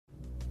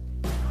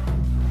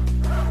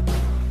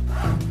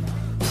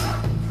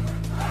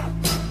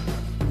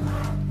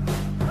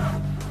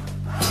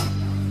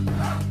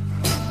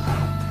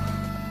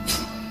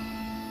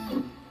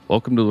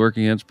Welcome to the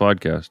Working Hands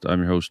Podcast. I'm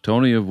your host,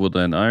 Tony of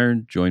Woodland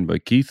Iron, joined by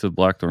Keith of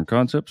Blackthorn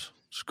Concepts.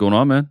 What's going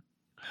on, man?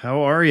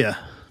 How are you?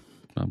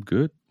 I'm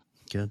good.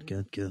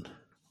 Good.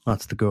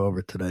 Lots to go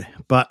over today.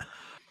 But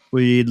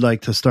we'd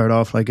like to start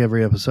off like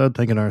every episode,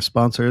 thanking our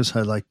sponsors.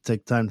 I'd like to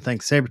take time to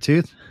thank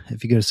Sabertooth.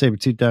 If you go to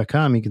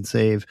sabertooth.com, you can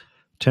save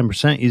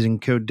 10% using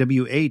code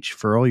WH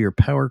for all your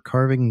power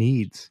carving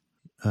needs.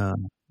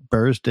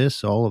 Burrs,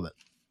 discs, all of it.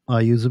 I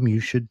use them. You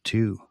should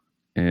too.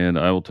 And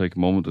I will take a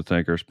moment to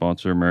thank our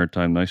sponsor,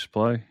 Maritime Knife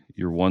Supply,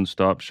 your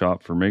one-stop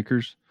shop for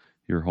makers,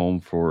 your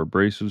home for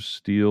abrasives,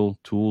 steel,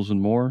 tools,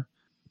 and more.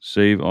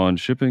 Save on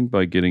shipping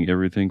by getting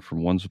everything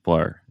from one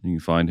supplier. You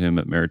can find him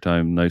at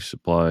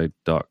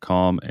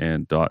maritimeknifesupply.com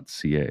and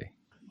 .ca.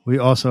 We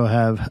also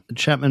have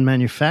Chapman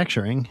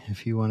Manufacturing.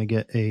 If you want to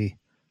get a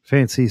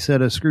fancy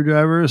set of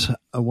screwdrivers,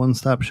 a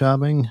one-stop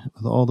shopping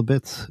with all the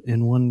bits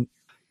in one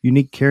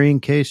unique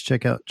carrying case,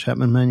 check out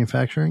Chapman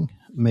Manufacturing,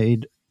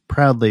 made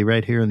proudly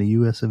right here in the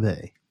U.S. of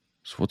A.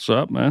 So what's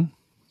up, man?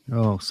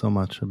 Oh, so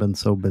much. I've been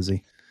so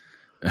busy.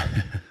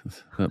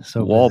 That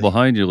So wall busy.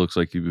 behind you looks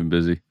like you've been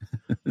busy.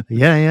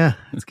 Yeah.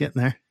 It's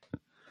getting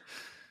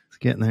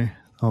there.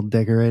 All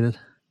decorated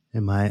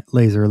in my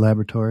laser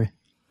laboratory.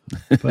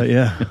 But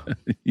yeah,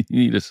 You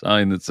need a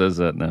sign that says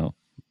that now.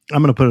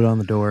 I'm going to put it on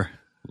the door.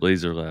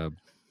 Laser Lab.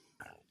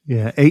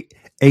 Yeah,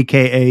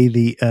 a.k.a.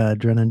 the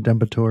Drennan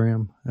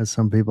Dumbatorium, as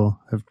some people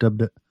have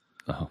dubbed it.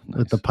 Oh, nice.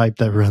 With the pipe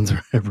that runs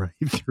right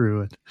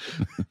through it.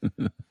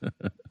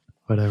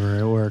 Whatever,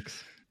 it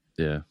works.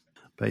 Yeah.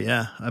 But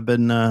yeah, I've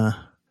been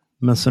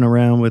messing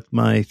around with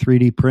my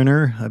 3D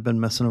printer. I've been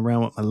messing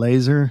around with my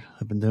laser.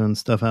 I've been doing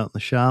stuff out in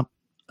the shop.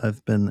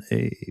 I've been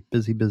a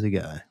busy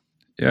guy.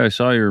 Yeah, I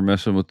saw you were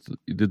messing with,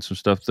 you did some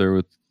stuff there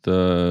with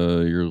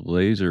your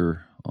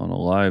laser on a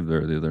live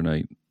there the other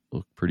night.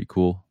 Looked pretty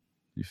cool.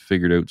 You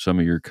figured out some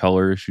of your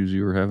color issues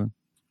you were having?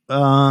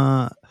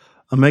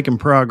 I'm making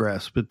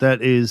progress, but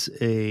that is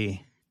it's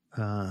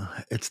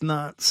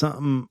not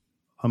something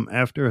I'm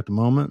after at the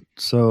moment.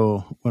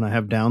 So when I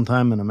have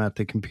downtime and I'm at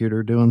the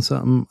computer doing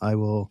something, I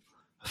will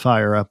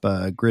fire up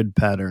a grid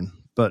pattern.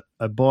 But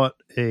I bought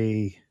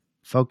a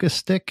focus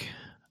stick.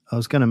 I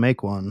was going to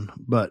make one,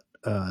 but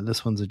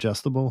this one's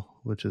adjustable,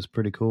 which is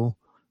pretty cool.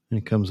 And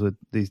it comes with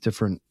these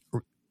different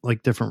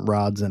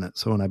rods in it.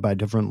 So when I buy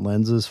different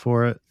lenses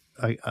for it,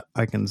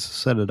 I can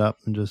set it up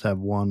and just have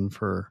one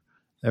for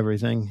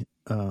everything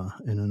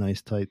in a nice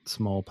tight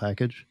small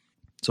package.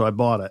 So I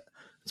bought it.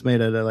 It's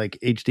made out of like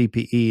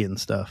HDPE and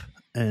stuff.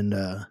 And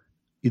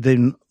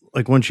then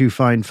like once you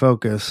find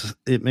focus,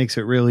 it makes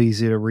it real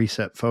easy to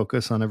reset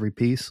focus on every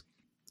piece.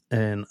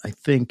 And I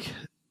think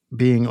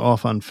being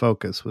off on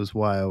focus was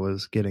why I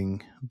was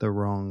getting the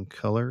wrong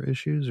color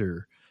issues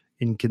or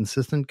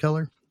inconsistent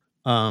color.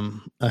 I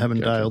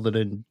haven't dialed it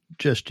in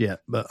just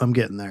yet, but I'm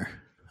getting there.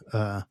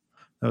 I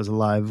was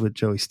live with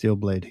Joey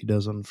Steelblade. He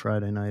does on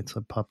Friday nights. I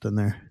popped in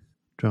there,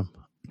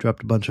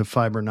 dropped a bunch of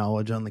fiber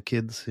knowledge on the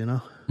kids, you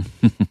know.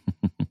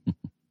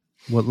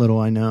 What little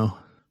I know,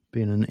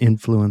 being an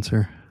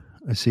influencer.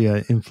 I see I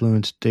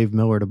influenced Dave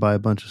Miller to buy a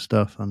bunch of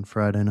stuff on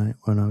Friday night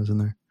when I was in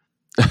there.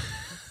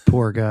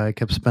 Poor guy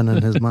kept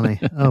spending his money.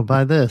 Oh,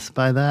 buy this,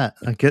 buy that.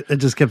 I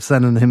just kept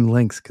sending him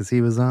links because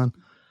he was on.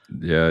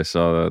 Yeah, I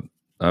saw that.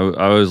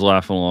 I was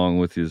laughing along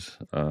with you.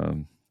 I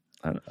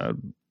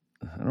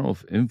don't know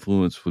if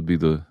influence would be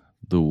the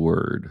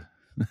word.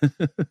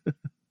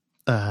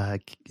 Yeah,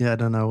 I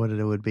don't know what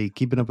it would be.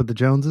 Keeping up with the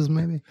Joneses,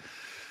 maybe?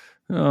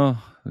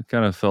 Oh, it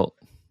kind of felt,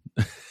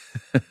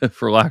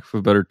 for lack of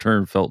a better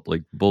term, felt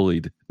like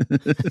bullied.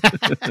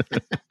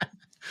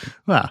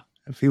 Well,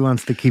 if he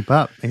wants to keep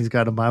up, he's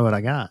got to buy what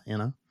I got, you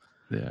know?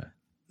 Yeah.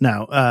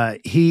 Now,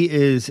 he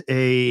is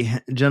a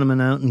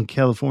gentleman out in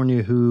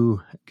California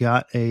who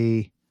got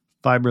a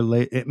fiber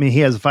laser. I mean, he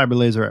has a fiber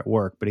laser at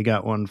work, but he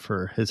got one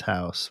for his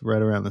house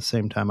right around the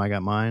same time I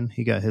got mine.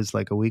 He got his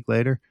like a week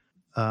later.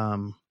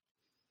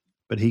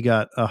 But he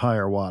got a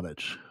higher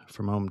wattage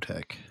from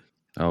OhmTech.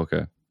 Oh,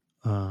 okay.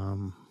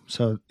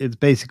 So it's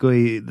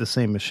basically the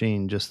same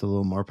machine, just a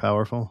little more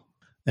powerful.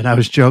 And I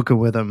was joking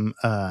with him.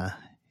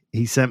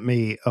 He sent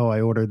me,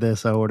 I ordered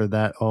this, I ordered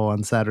that all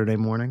on Saturday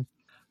morning.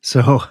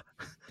 So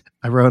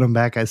I wrote him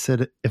back. I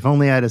said, if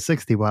only I had a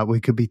 60 watt, we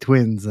could be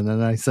twins. And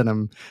then I sent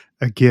him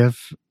a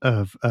GIF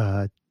of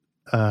the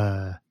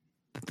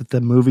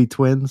movie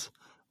Twins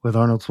with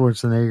Arnold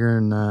Schwarzenegger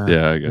and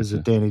I guess was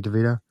it Danny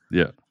DeVito?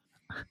 Yeah.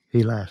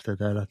 He laughed at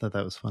that. I thought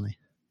that was funny.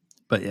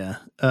 But yeah,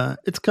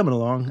 it's coming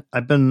along.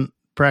 I've been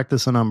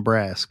practicing on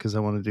brass because I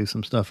want to do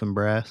some stuff in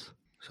brass.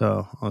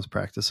 So I was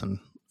practicing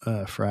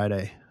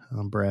Friday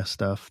on brass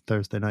stuff,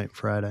 Thursday night,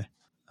 Friday,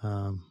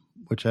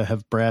 which I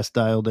have brass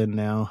dialed in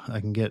now. I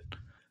can get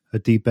a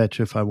deep etch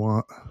if I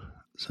want.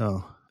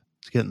 So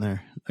it's getting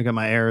there. I got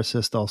my Air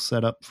Assist all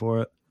set up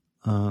for it.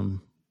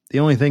 The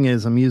only thing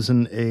is I'm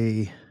using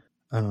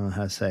I don't know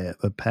how to say it,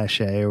 but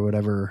Pache or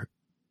whatever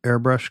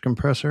airbrush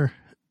compressor,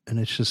 and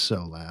it's just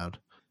so loud.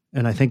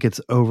 And I think it's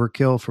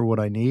overkill for what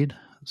I need.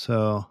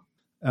 So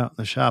out in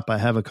the shop, I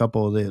have a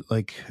couple of the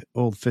like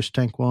old fish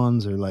tank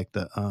ones or like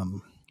the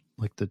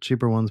like the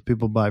cheaper ones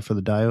people buy for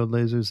the diode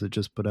lasers that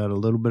just put out a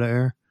little bit of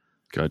air.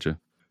 Gotcha.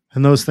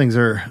 And those things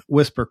are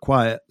whisper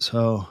quiet.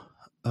 So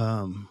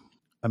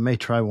I may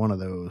try one of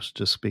those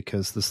just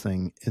because this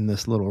thing in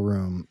this little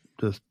room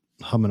just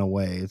humming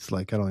away. It's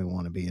like I don't even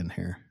want to be in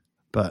here.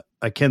 But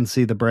I can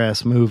see the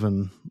brass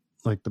moving,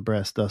 like the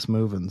brass dust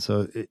moving.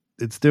 So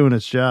it's doing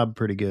its job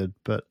pretty good.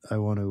 But I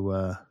want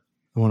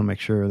to make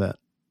sure that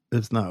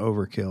it's not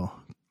overkill.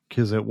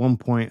 Because at one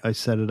point I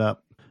set it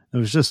up. It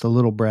was just a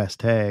little brass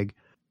tag,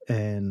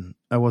 and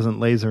I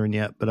wasn't lasering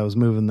yet, but I was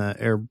moving the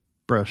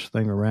airbrush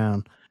thing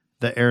around,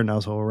 the air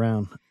nozzle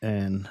around,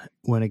 and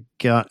when it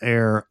got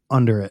air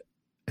under it,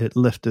 it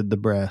lifted the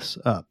brass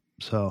up.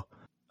 So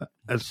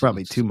that's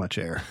probably too much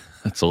air.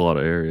 That's a lot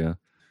of air, yeah.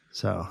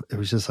 So it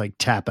was just like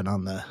tapping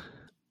on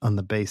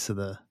the base of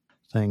the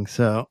thing.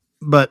 So,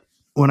 but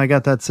when I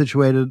got that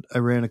situated, I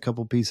ran a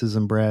couple pieces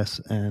in brass,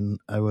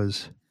 and I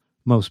was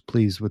most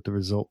pleased with the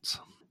results.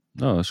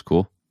 Oh, that's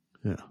cool.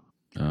 Yeah.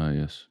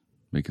 Yes.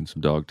 Making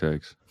some dog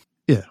tags.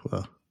 Yeah,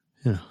 well,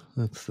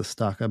 that's the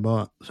stock I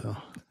bought. So,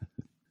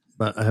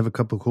 but I have a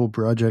couple cool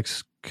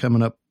projects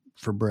coming up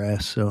for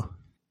brass, so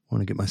I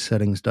want to get my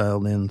settings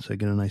dialed in so I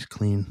get a nice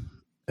clean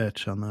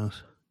etch on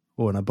those.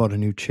 Oh, and I bought a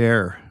new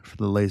chair for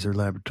the laser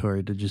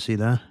laboratory. Did you see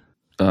that?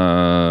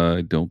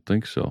 I don't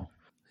think so.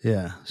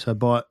 Yeah, so I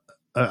bought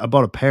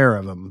a pair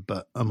of them,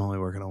 but I'm only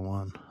working on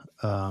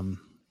one,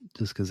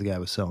 just because the guy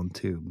was selling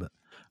two. But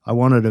I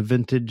wanted a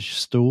vintage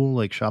stool,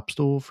 like shop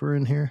stool for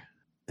in here.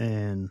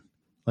 And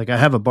like I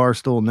have a bar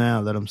stool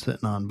now that I'm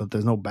sitting on, but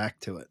there's no back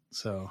to it.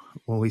 So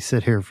when we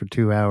sit here for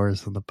 2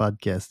 hours on the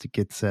podcast, it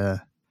gets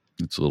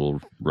it's a little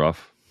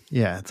rough.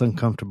 Yeah, it's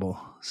uncomfortable.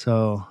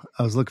 So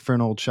I was looking for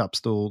an old shop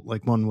stool,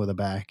 like one with a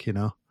back,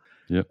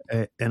 Yep.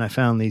 And I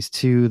found these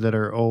two that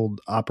are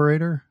old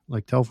operator,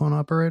 like telephone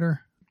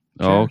operator.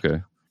 Oh,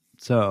 okay.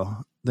 So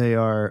they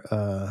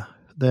are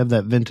they have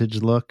that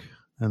vintage look,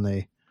 and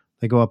they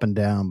go up and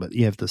down, but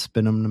you have to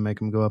spin them to make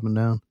them go up and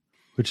down,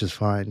 which is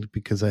fine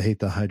because I hate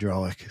the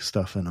hydraulic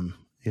stuff in them,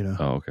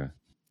 Oh, okay.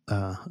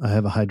 I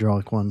have a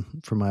hydraulic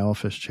one for my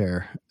office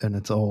chair, and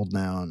it's old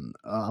now, and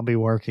I'll be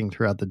working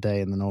throughout the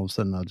day, and then all of a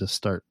sudden I'll just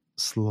start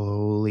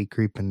slowly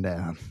creeping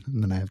down,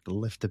 and then I have to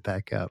lift it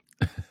back up.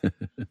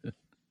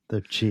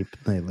 They're cheap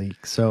and they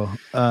leak. So,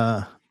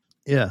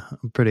 yeah,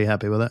 I'm pretty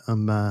happy with it.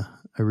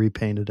 I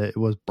repainted it. It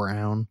was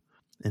brown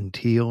and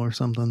teal or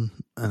something,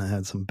 and it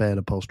had some bad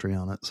upholstery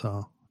on it.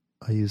 So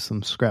I used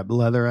some scrap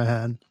leather I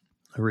had.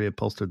 I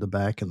reupholstered the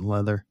back in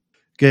leather.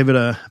 Gave it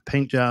a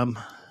paint job.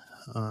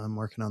 I'm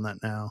working on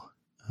that now.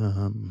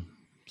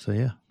 So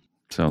yeah.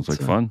 Sounds like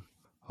fun.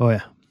 Oh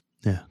yeah.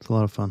 Yeah, it's a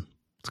lot of fun.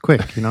 It's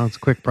quick, it's a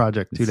quick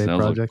project, 2-day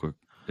project.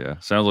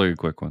 Sounds like a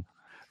quick one.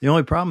 The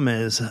only problem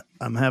is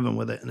I'm having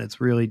with it, and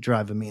it's really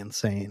driving me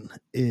insane,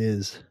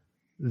 is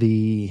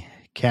the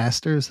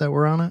casters that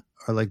were on it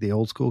are like the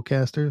old school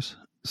casters.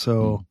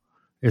 So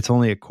it's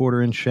only a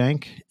 1/4-inch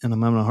shank, and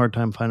I'm having a hard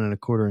time finding a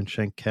 1/4-inch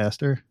shank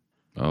caster.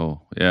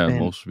 Oh, yeah.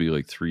 Most would be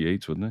like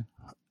 3/8, wouldn't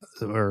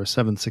they? Or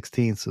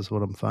 7/16 is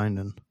what I'm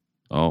finding.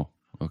 Oh,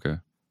 okay.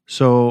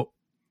 So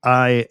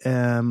I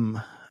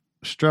am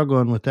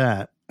struggling with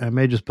that. I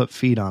may just put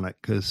feet on it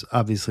because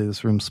obviously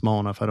this room's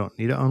small enough. I don't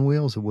need it on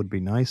wheels. It would be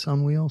nice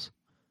on wheels.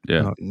 Yeah.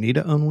 I don't need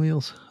it on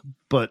wheels,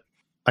 but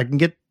I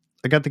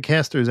got the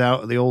casters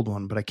out of the old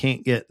one, but I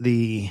can't get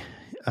I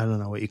don't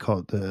know what you call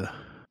it,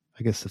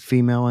 I guess the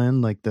female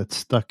end, like that's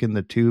stuck in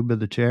the tube of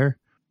the chair.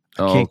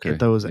 I can't get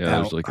those out.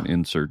 There's like an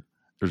insert.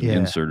 There's an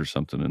insert or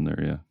something in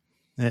there,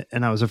 yeah.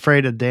 And I was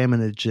afraid of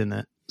damaging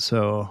it.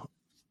 So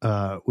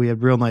we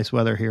had real nice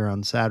weather here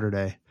on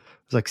Saturday.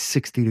 It was like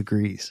 60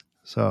 degrees.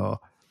 So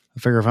I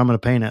figure if I'm going to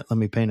paint it, let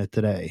me paint it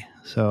today.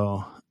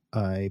 So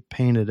I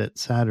painted it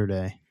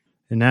Saturday.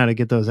 And now to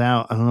get those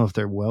out, I don't know if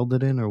they're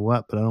welded in or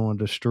what, but I don't want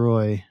to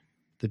destroy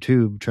the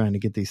tube trying to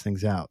get these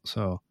things out.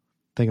 So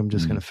I think I'm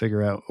just going to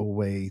figure out a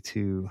way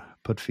to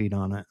put feet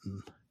on it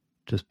and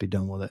just be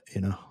done with it,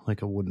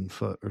 like a wooden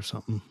foot or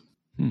something.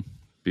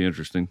 Be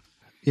interesting.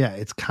 Yeah,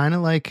 it's kind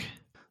of like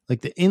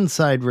the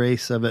inside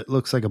race of it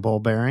looks like a ball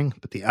bearing,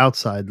 but the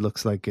outside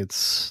looks like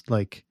it's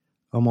like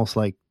almost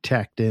like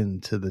tacked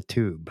into the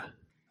tube.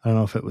 I don't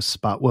know if it was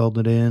spot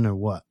welded in or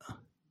what,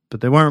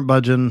 but they weren't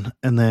budging.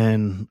 And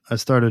then I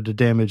started to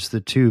damage the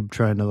tube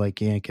trying to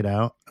like yank it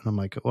out. And I'm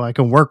like, well, I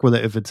can work with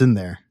it if it's in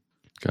there.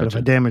 Gotcha. But if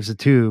I damage the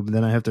tube,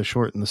 then I have to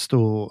shorten the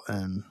stool.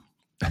 And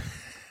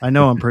I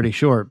know I'm pretty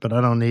short, but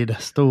I don't need a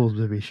stool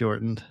to be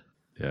shortened.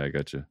 Yeah, I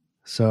got you.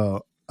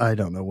 So I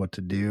don't know what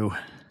to do.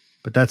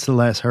 But that's the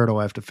last hurdle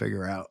I have to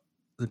figure out.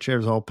 The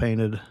chair's all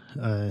painted.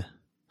 I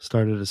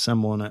started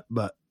assembling it,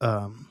 but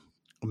I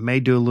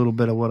may do a little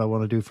bit of what I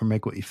want to do for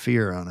Make What You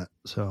Fear on it.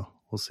 So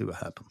we'll see what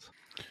happens.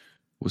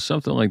 With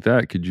something like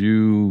that, could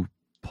you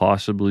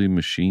possibly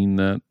machine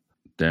that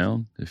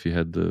down if you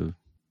had the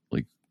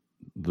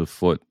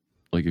foot?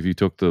 Like if you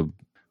took the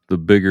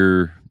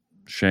bigger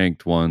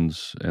shanked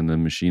ones and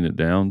then machine it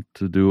down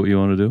to do what you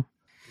want to do?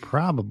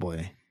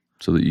 Probably.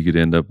 So that you could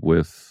end up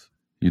with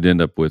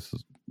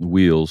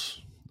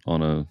wheels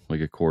on a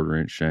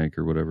 1/4-inch shank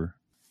or whatever.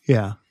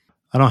 Yeah.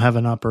 I don't have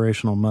an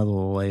operational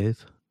metal lathe,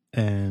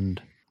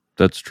 and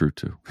That's true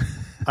too.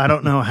 I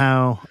don't know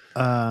how.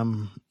 I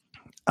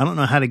don't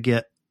know how to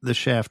get the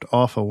shaft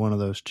off of one of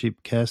those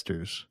cheap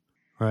casters.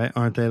 Right?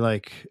 Aren't they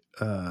like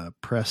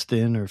pressed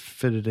in or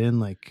fitted in,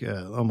 like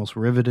almost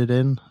riveted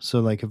in? So,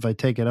 like, if I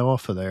take it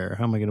off of there,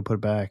 how am I going to put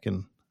it back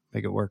and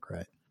make it work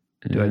right?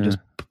 Do I Yeah. just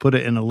put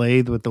it in a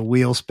lathe with the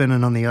wheel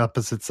spinning on the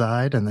opposite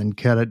side and then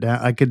cut it down?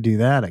 I could do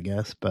that, I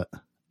guess, but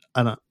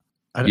I don't.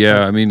 Yeah,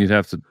 I mean, you'd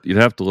have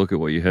to look at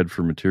what you had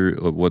for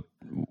material,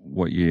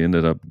 what you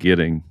ended up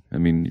getting. I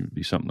mean, it'd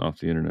be something off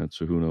the internet,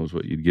 so who knows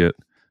what you'd get.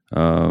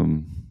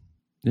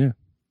 Yeah,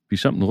 be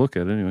something to look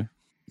at anyway.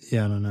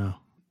 Yeah, I don't know.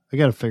 I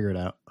got to figure it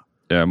out.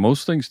 Yeah,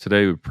 most things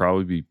today would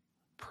probably be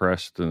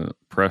pressed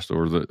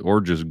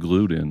or just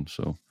glued in.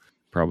 So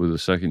probably the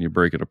second you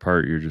break it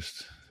apart, you're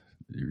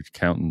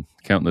counting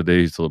the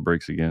days till it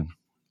breaks again.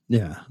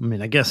 Yeah, I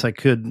mean, I guess I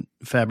could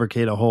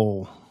fabricate a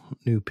whole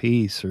new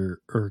piece or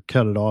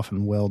cut it off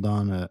and weld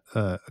on a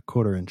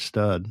 1/4-inch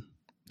stud.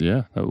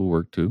 Yeah, that will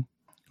work too.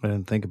 I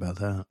didn't think about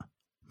that.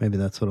 Maybe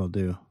that's what I'll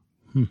do.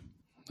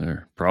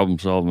 There, problem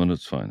solving at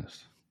its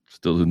finest.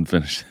 Still didn't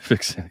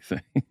fix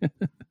anything.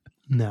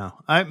 No,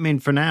 I mean,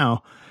 for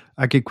now,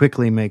 I could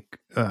quickly make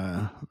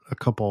a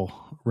couple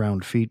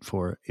round feet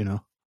for it.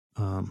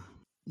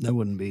 That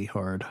wouldn't be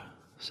hard.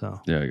 So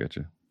Yeah, I got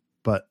you.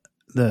 but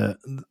the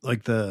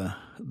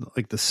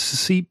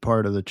seat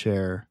part of the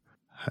chair,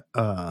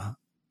 I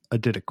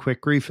did a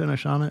quick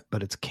refinish on it,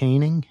 but it's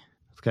caning.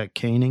 It's got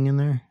caning in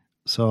there,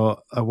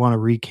 so I want to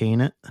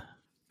recane it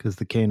because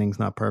the caning's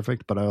not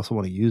perfect. But I also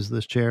want to use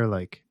this chair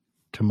like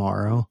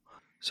tomorrow,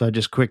 so I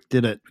just quick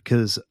did it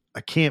because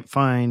I can't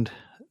find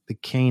the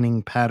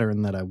caning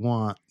pattern that I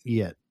want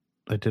yet.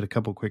 I did a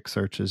couple quick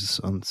searches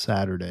on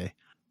Saturday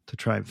to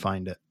try and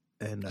find it,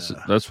 and So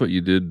that's what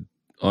you did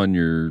on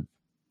your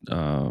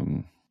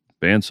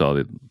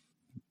bandsaw.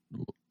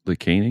 The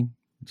caning,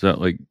 is that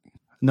like?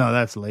 no,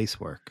 that's lace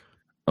work.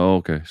 Oh,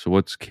 okay. So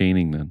what's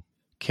caning then?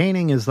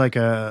 Caning is like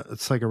a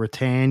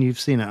rattan. You've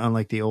seen it on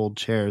like the old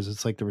chairs.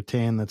 It's like the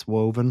rattan that's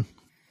woven.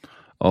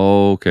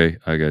 Oh, okay.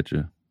 I got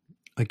you.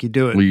 Like you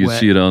do it. Well, you wet.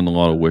 see it on a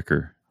lot of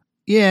wicker.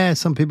 Yeah,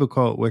 some people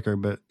call it wicker,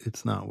 but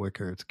it's not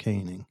wicker. It's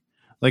caning.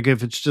 Like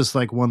if it's just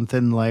like one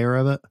thin layer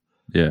of it,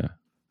 Yeah.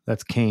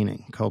 that's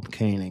caning, called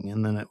caning.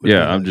 And then it would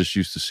Yeah, be I'm like- just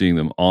used to seeing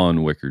them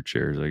on wicker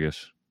chairs, I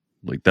guess.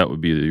 Like that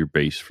would be your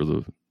base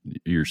for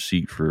your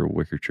seat for a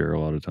wicker chair a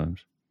lot of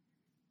times.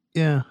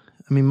 Yeah,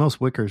 I mean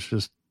most wicker's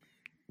just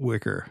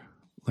wicker,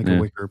 like Yeah. a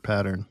wicker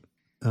pattern.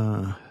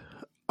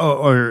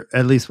 Or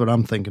at least what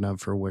I'm thinking of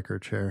for a wicker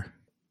chair,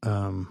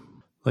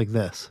 like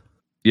this.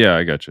 Yeah,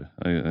 I got you.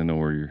 I know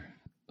where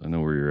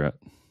you're at.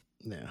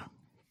 Yeah.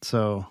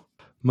 So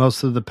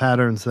most of the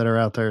patterns that are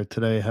out there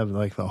today have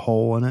like the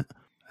hole in it.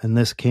 And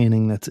this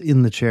caning that's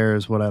in the chair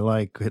is what I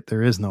like.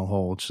 There is no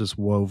hole. It's just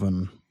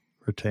woven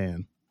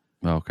rattan.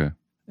 Oh, okay.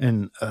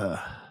 And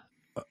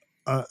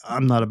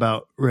I'm not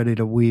about ready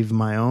to weave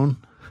my own.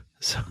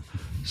 So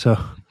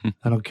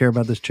I don't care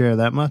about this chair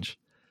that much.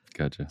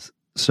 Gotcha.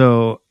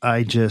 So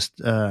I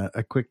just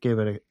I quick gave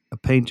it a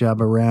paint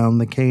job around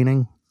the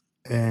caning,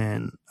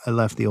 and I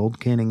left the old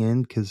caning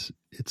in because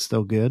it's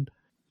still good.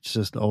 It's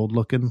just old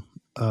looking.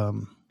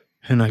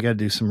 And I got to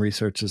do some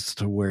research as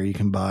to where you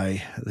can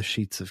buy the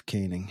sheets of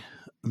caning.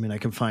 I mean, I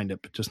can find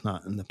it, but just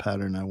not in the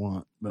pattern I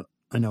want. But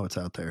I know it's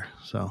out there,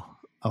 so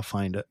I'll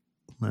find it.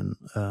 And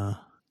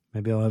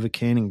maybe I'll have a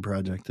caning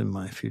project in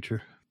my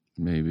future.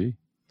 Maybe.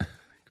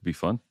 Could be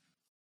fun.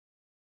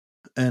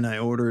 And I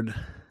ordered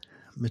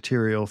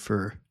material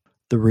for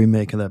the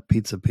remake of that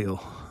pizza peel.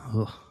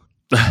 Ugh.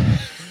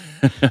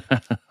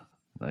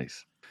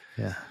 Nice.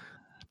 Yeah.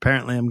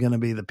 Apparently, I'm going to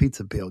be the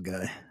pizza peel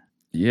guy.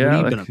 Yeah,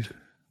 you been up to?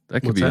 that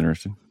could What's be that?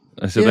 interesting.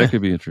 I said Yeah. that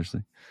could be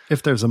interesting.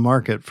 If there's a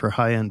market for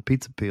high-end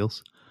pizza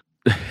peels,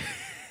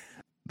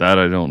 That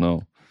I don't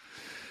know.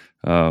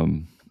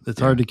 it's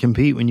Yeah. hard to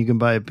compete when you can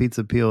buy a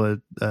pizza peel at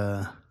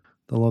the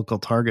local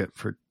Target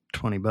for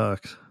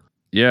 $20.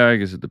 Yeah, I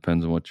guess it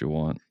depends on what you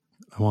want.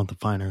 I want the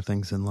finer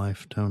things in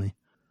life, Tony.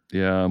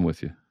 Yeah, I'm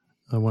with you.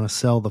 I want to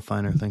sell the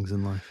finer things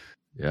in life.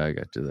 Yeah, I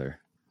got you there.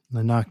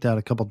 I knocked out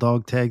a couple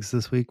dog tags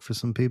this week for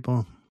some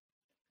people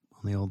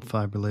on the old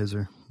fiber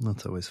laser.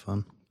 That's always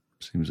fun.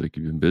 Seems like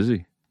you've been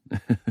busy.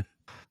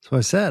 So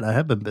I said I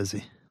have been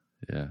busy.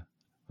 Yeah.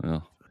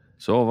 Well,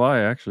 so have I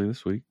actually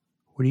this week.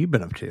 What have you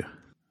been up to?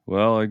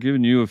 Well, I've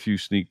given you a few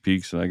sneak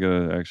peeks, and I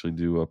gotta actually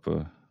do up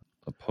a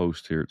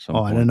post here at some Oh,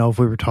 point. I didn't know if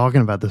we were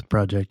talking about this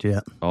project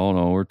yet. Oh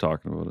no, we're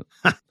talking about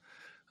it.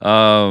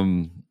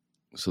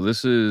 So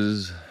this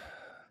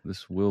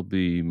will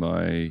be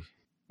my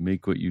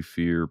Make What You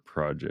Fear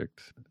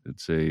project.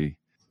 I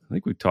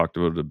think we talked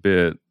about it a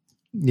bit.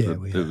 Yeah,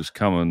 It was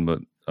coming,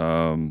 but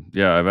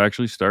yeah, I've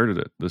actually started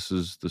it. This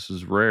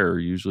is rare.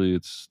 Usually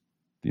it's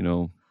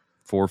 4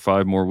 or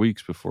 5 more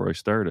weeks before I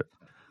start it.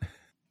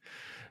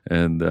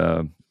 And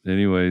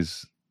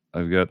anyways,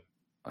 I've got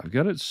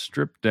it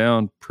stripped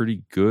down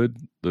pretty good,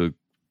 the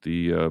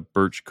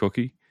birch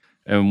cookie.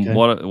 And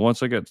Okay.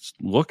 once I got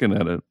looking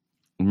at it,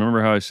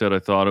 remember how I said I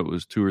thought it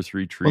was 2 or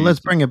 3 trees? Well, let's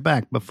bring it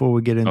back before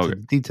we get into Okay.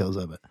 the details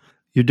of it.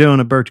 You're doing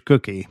a birch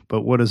cookie,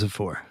 but what is it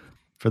for?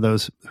 For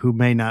those who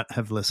may not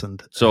have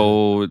listened.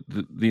 So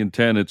the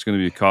intent, it's going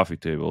to be a coffee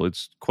table.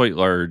 It's quite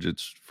large.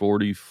 It's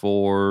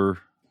 44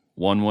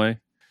 one way,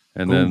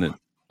 and then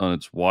on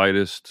its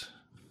widest,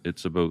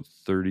 it's about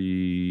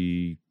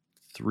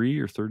 33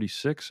 or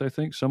 36, I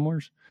think, somewhere.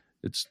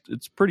 It's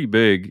pretty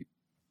big.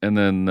 And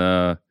then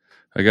I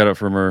got it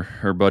from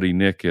her buddy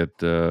Nick at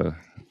NB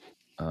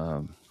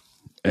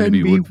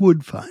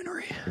Wood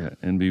Finery. Yeah,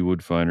 NB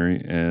Wood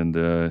Finery, and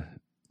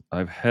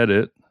I've had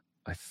it,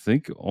 I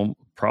think,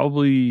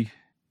 probably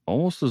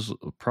almost as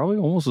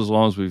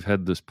long as we've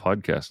had this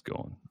podcast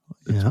going.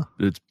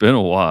 It's been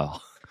a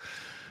while.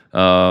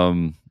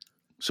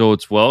 So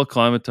it's well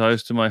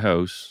acclimatized to my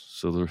house.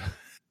 So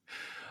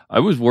I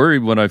was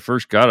worried when I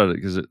first got it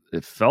because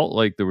it felt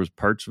like there was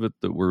parts of it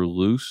that were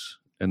loose,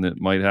 and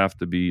that might have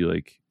to be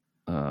like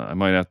I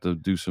might have to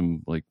do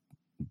some like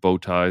bow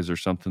ties or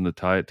something to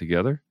tie it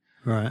together.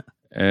 Right.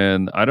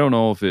 And I don't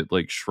know if it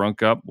like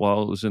shrunk up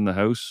while it was in the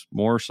house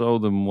more so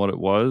than what it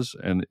was.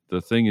 And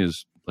the thing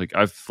is, like,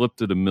 I've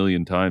flipped it a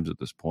million times at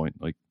this point.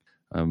 Like,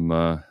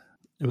 it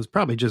was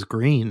probably just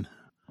green,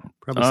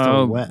 probably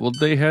still wet. Well,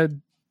 they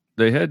had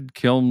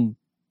kiln.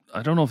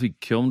 I don't know if he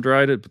kiln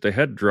dried it, but they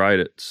had dried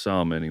it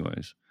some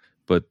anyways.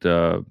 But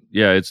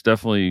yeah, it's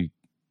definitely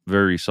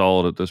very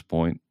solid at this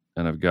point,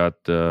 and I've got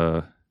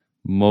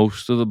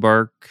most of the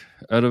bark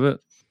out of it.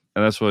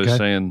 And that's what I was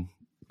saying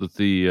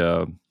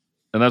that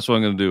and that's what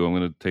I'm going to do. I'm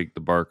going to take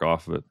the bark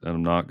off of it, and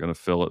I'm not going to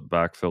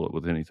backfill it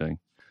with anything.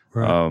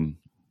 Right.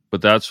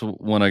 But that's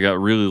when I got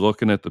really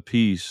looking at the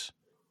piece.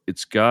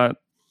 It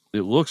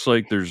looks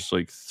like there's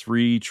like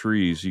 3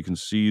 trees. You can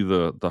see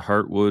the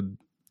heartwood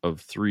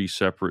of 3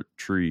 separate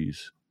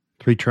trees.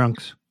 3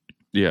 trunks.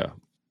 Yeah.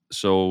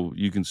 So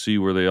you can see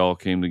where they all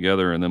came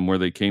together, and then where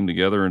they came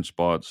together in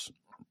spots,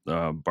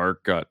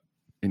 bark got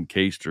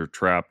encased or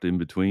trapped in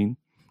between.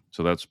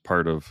 So that's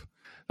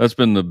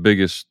been the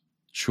biggest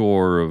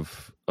chore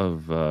of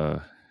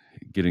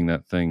getting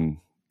that thing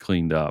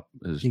cleaned up.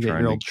 Is you get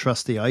your old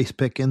trusty ice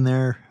pick in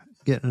there,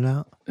 getting it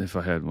out. If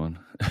I had one.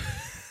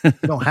 You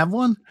don't have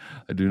one?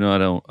 I do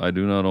not own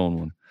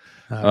one.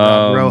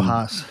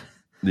 Rojas.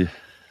 Yeah.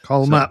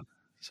 Call him up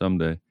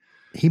someday.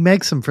 He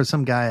makes them for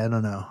some guy. I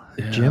don't know.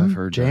 Yeah,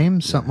 Jim,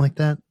 James, something like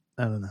that.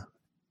 I don't know.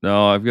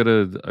 No, I've got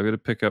to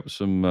pick up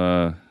some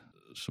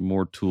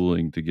more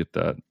tooling to get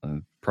that.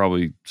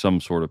 Probably some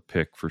sort of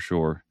pick for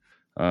sure.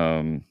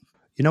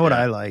 You know what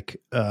I like,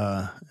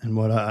 and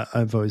what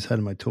I've always had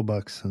in my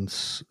toolbox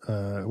since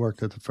I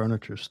worked at the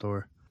furniture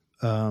store,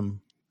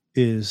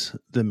 is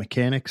the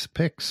mechanics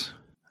picks.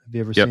 Have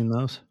you ever seen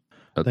those?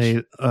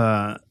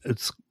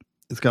 It's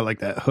got like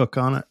that hook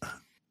on it.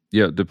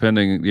 Yeah,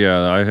 depending.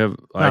 Yeah, I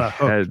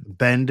had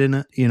bend in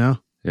it. You know.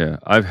 Yeah,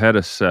 I've had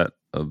a set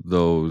of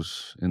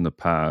those in the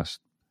past,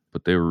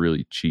 but they were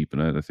really cheap,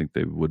 and I think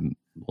they wouldn't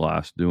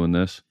last doing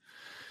this.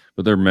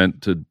 But they're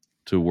meant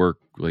to work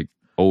like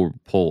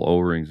pull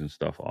O-rings and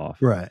stuff off.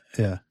 Right.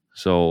 Yeah.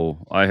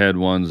 So I had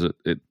ones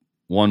that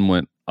one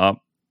went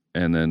up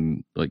and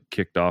then like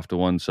kicked off to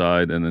one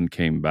side and then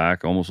came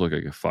back, almost like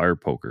a fire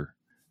poker,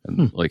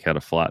 and like had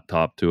a flat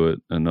top to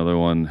it. Another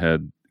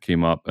one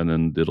came up and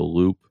then did a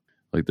loop.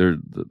 Like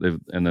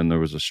and then there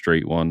was a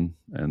straight one,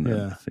 and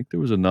then I think there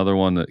was another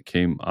one that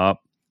came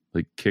up,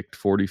 like kicked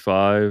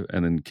 45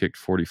 and then kicked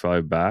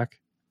 45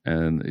 back,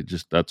 and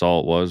that's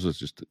all it was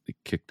just it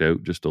kicked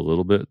out just a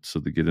little bit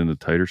so to get into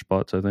tighter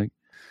spots, I think.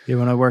 Yeah,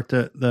 when I worked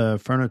at the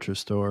furniture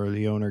store,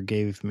 the owner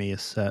gave me a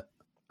set,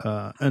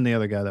 and the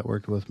other guy that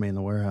worked with me in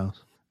the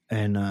warehouse,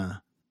 and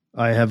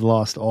I have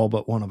lost all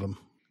but one of them.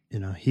 You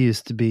know, he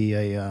used to be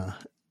a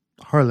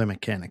Harley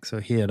mechanic, so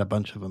he had a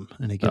bunch of them,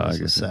 and he gave us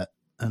a set.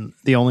 And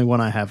the only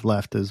one I have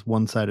left is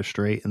one side is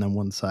straight, and then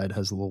one side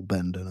has a little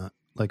bend in it,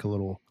 like a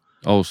little.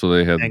 Oh, so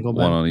they had one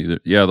bend on either.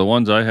 Yeah, the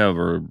ones I have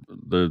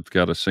they've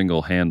got a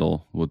single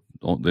handle with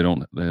they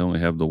only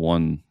have the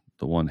one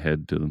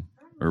head to them,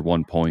 or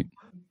one point.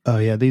 Oh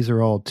yeah, these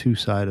are all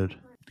 2-sided.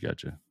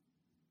 Gotcha.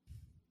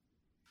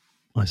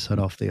 I set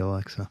off the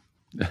Alexa.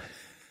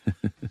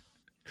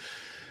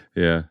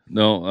 Yeah.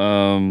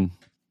 No.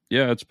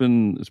 Yeah. It's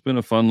been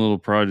a fun little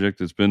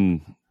project. It's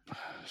been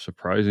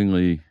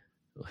surprisingly.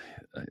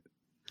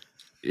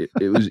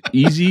 It was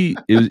easy.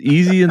 It was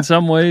easy in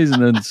some ways,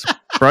 and then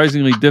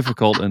surprisingly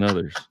difficult in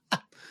others.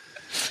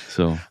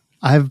 So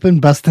I've been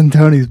busting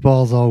Tony's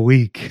balls all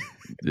week.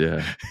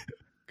 Yeah,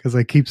 because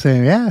I keep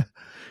saying, "Yeah,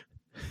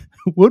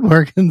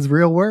 woodworking's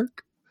real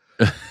work."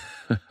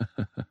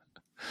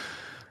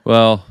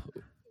 Well,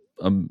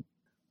 I'm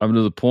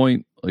to the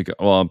point.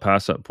 I'm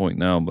past that point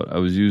now. But I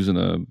was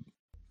using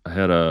I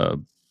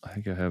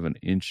think I have an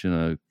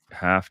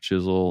 1.5-inch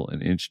chisel, an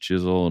 1-inch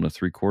chisel, and a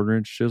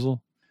 3/4-inch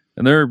chisel.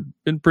 And they're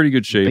in pretty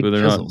good shape, big but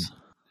they're chisels. not.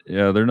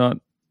 Yeah, they're not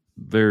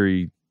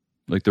very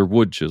they're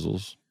wood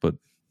chisels, but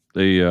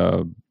they.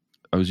 I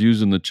was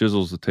using the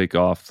chisels to take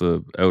off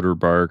the outer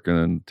bark and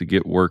then to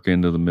get work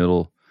into the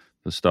middle,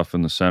 the stuff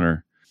in the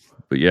center.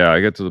 But yeah, I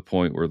got to the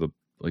point where that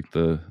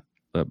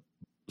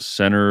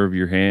center of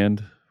your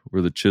hand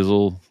where the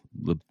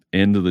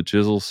end of the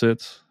chisel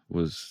sits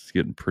was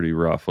getting pretty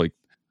rough. Like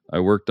I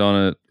worked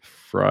on it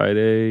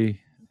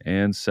Friday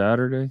and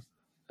Saturday.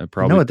 I You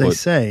probably know what they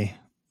say,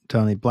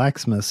 Tony?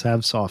 Blacksmiths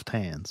have soft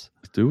hands.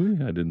 Do we?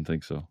 I didn't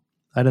think so.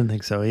 I didn't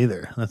think so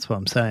either. That's what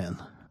I'm saying.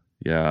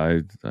 Yeah,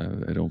 I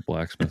don't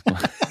blacksmith.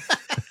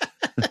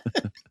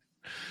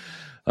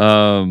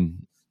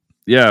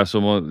 Yeah.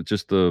 So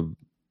just the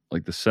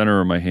center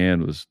of my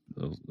hand was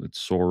it's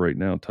sore right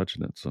now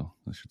touching it, so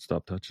I should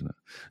stop touching it.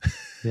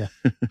 Yeah,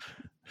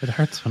 it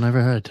hurts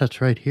whenever I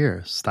touch right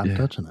here. Stop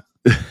touching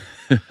it.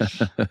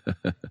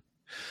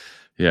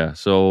 Yeah.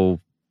 So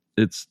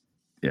it's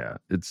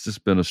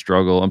just been a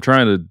struggle. I'm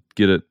trying to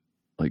get it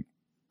like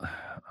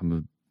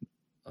I'm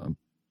a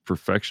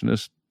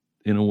perfectionist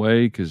in a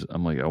way because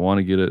I'm like I want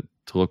to get it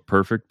to look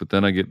perfect, but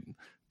then I get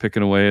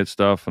picking away at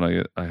stuff,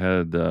 and I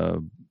had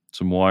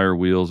some wire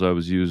wheels I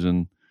was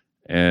using,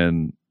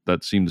 and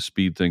that seemed to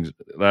speed things.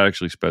 That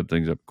actually sped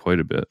things up quite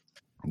a bit.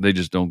 They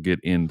just don't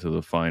get into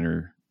the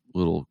finer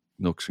little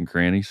nooks and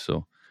crannies.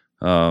 So,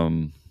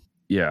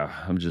 yeah,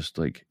 I'm just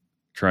like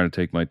trying to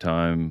take my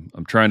time.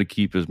 I'm trying to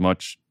keep as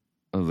much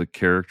of the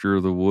character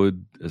of the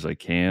wood as I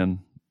can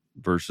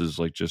versus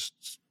like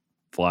just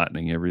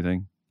flattening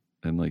everything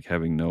and like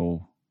having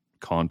no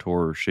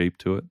contour or shape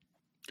to it.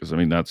 Because I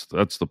mean that's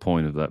the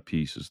point of that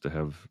piece is to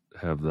have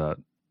that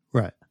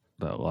right,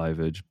 that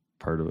live edge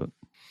part of it.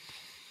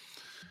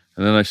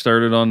 And then I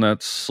started on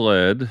that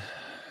sled.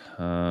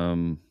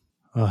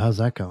 How's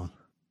that going?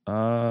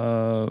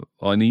 Well,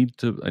 I need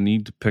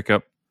to pick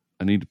up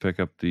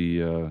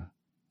the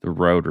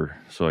router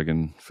so I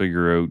can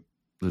figure out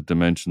the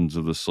dimensions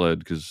of the sled,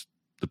 because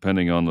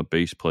depending on the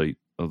base plate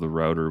of the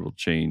router will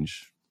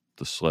change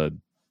the sled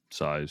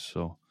size.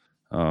 So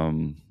I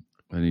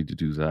need to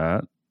do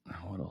that.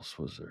 What else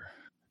was there?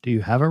 Do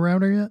you have a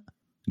router yet?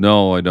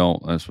 No, I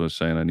don't. That's what I was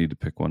saying. I need to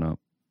pick one up.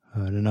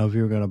 I didn't know if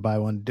you were going to buy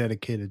one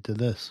dedicated to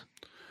this.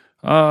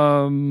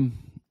 Kind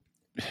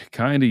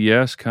of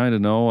yes, kind of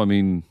no. I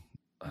mean,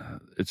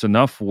 it's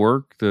enough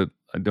work that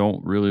I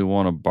don't really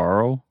want to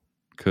borrow,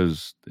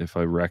 because if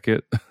I wreck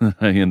it,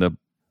 I end up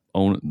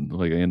owning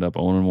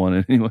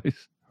one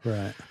anyways.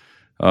 Right.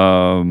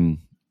 So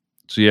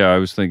yeah, I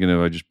was thinking if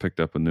I just picked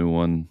up a new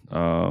one.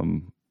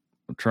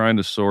 I'm trying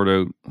to sort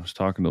out. I was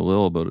talking to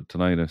Lil about it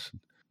tonight. I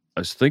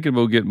was thinking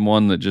about getting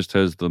one that just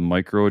has the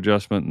micro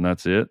adjustment and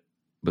that's it.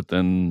 But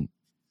then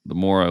the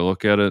more I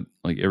look at it,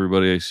 like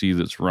everybody I see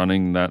that's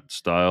running that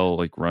style,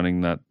 like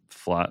running that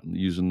flat,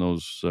 using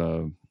those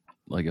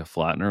like a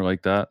flattener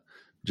like that,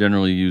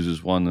 generally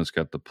uses one that's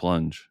got the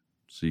plunge,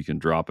 so you can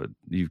drop it.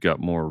 You've got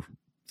more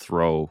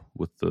throw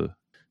with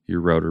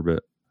your router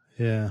bit.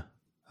 Yeah,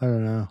 I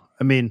don't know.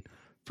 I mean,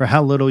 for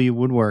how little you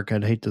would work,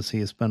 I'd hate to see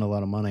you spend a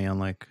lot of money on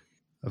like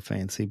a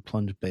fancy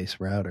plunge based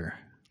router.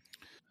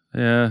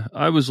 Yeah,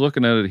 I was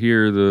looking at it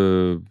here.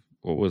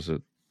 What was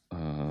it?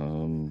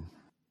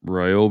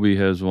 Ryobi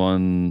has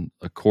one,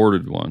 a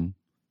corded one,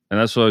 and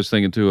that's what I was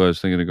thinking too. I was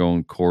thinking of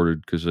going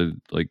corded because I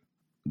like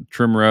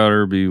trim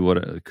router be what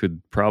I could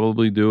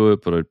probably do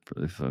it, but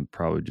I'd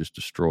probably just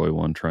destroy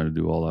one trying to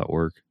do all that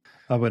work.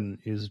 I wouldn't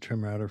use a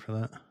trim router for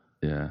that.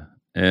 Yeah,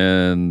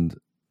 and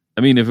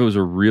I mean, if it was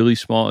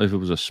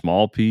a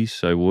small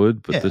piece, I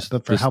would. But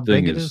how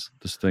big it is,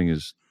 this thing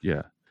is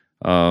yeah.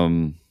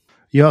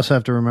 You also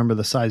have to remember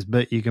the size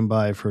bit you can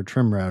buy for a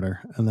trim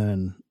router, and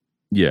then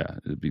yeah,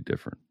 it'd be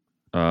different.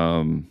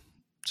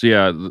 So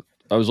yeah,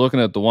 I was looking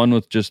at the one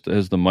with just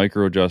as the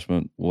micro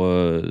adjustment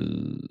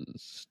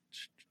was,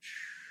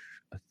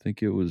 I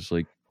think it was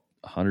like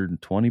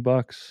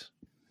 $120,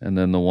 and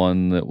then the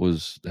one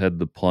that had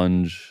the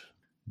plunge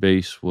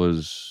base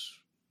was,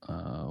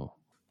 let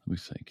me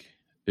think,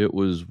 it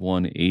was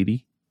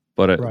 $180.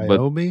 But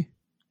Ryobi,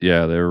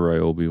 yeah, they were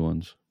Ryobi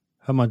ones.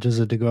 How much is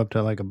it to go up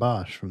to like a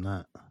Bosch from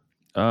that?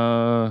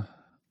 I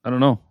don't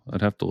know.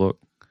 I'd have to look.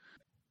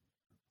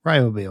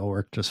 Ryobi will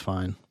work just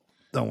fine.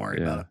 Don't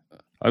worry about it.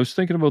 I was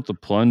thinking about the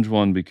plunge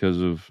one because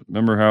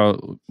remember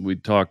how we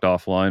talked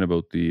offline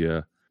about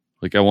the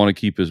like I want to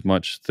keep as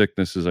much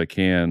thickness as I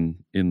can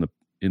in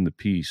the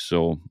piece.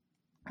 So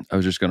I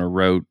was just going to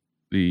route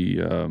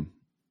the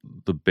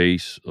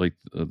base, like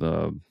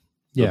the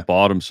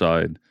bottom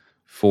side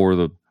for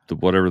the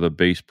whatever the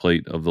base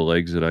plate of the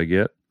legs that I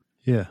get.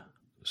 Yeah.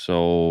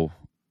 So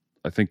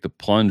I think the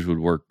plunge would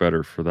work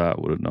better for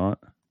that, would it not?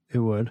 It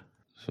would.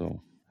 So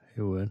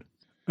it would.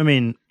 I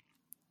mean,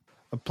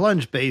 a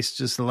plunge base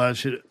just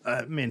allows you to,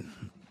 I mean,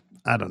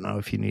 I don't know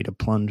if you need a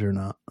plunge or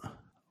not.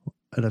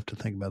 I'd have to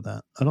think about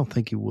that. I don't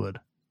think you would.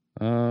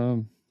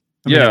 Mean,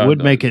 it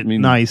would make it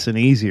nice and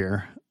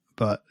easier,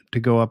 but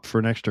to go up for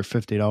an extra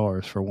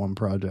 $50 for one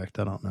project,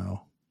 I don't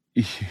know.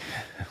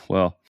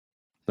 Well,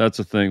 that's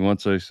the thing.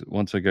 Once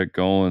I got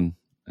going,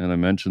 and I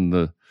mentioned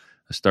I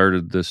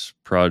started this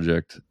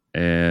project,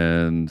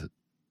 and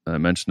I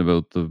mentioned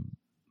about the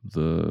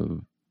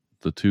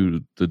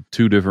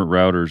two different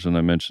routers, and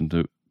I mentioned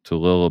to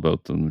Lil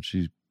about them.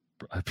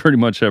 I pretty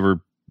much have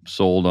her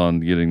sold on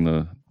getting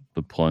the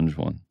plunge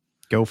one.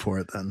 Go for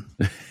it then.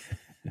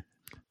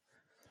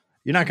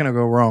 you're not going to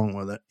go wrong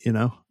with it, you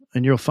know.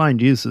 And you'll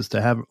find uses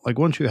to have, like,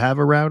 once you have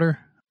a router,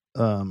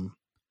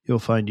 you'll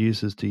find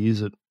uses to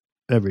use it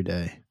every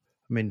day.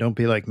 I mean, don't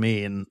be like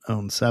me and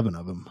own 7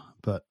 of them,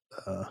 but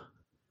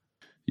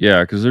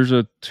Yeah, because there's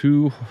a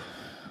two.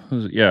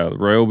 Yeah,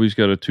 Ryobi's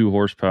got a 2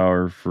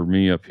 horsepower. For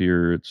me up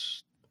here,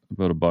 it's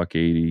about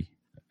 $180,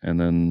 and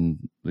then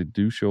they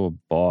do show a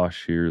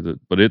Bosch here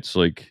but it's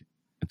like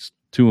it's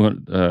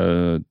 200,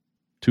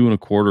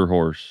 2.25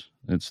 horse.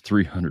 It's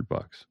 $300,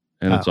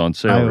 and it's on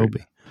sale.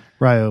 Ryobi,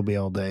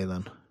 Ryobi all day.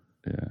 Then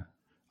yeah,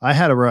 I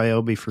had a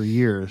Ryobi for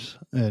years,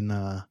 and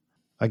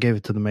I gave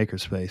it to the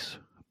makerspace,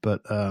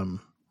 but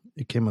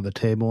it came with a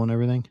table and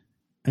everything,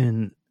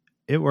 and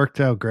it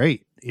worked out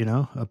great. You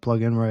know, a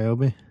plug-in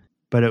Ryobi,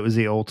 but it was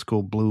the old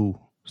school blue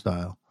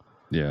style.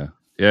 Yeah.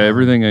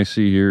 Everything I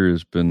see here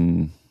has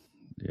been,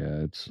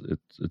 it's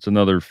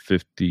another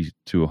 $50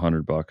 to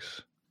 $100.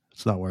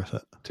 It's not worth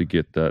it to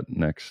get that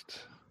next.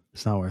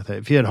 It's not worth it.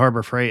 If you had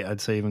Harbor Freight, I'd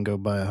say even go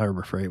buy a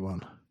Harbor Freight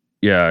one.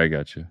 Yeah, I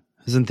got you.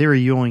 Because in theory,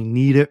 you only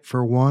need it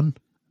for one,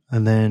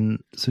 and then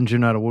since you're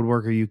not a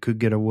woodworker, you could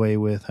get away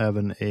with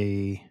having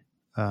a,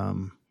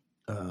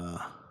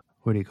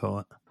 what do you call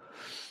it?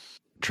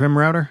 Trim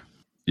router.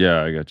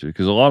 Yeah, I got you.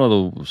 Because a lot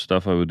of the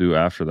stuff I would do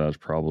after that is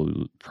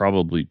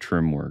probably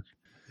trim work.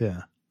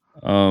 Yeah.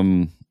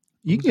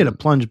 You can get a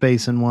plunge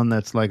basin one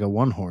that's like a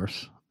 1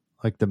 horse,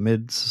 like the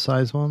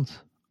mid-size ones.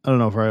 I don't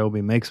know if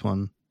Ryobi makes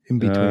one in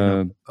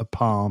between a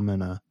palm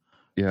and a.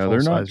 Yeah,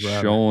 they're not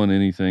showing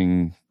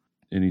anything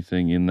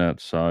in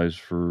that size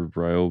for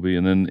Ryobi,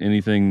 and then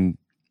anything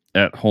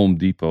at Home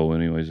Depot,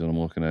 anyways, that I'm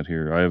looking at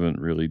here. I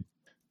haven't really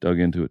dug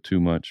into it too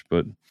much,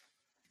 but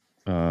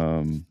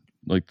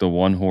like the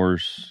 1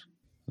 horse.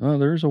 Oh,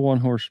 there's a 1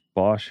 horse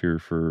Bosch here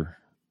for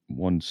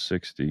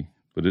 $160,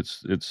 but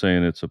it's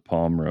saying it's a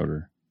palm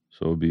router,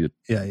 so it'd be you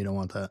don't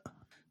want that.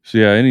 So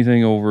yeah,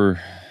 anything over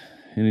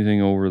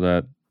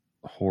that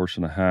horse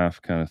and a half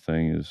kind of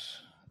thing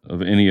is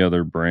of any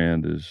other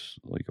brand is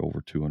like over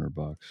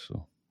 $200.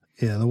 So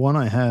yeah, the one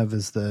I have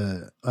is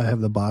the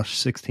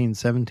Bosch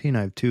 1617.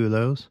 I have 2 of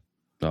those.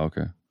 Oh,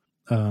 okay.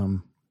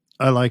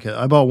 I like it.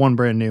 I bought one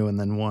brand new, and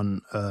then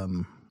one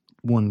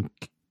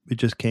it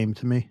just came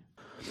to me.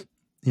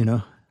 You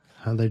know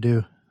how they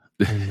do.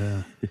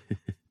 And,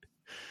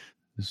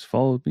 just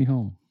followed me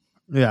home.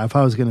 Yeah, if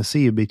I was going to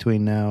see you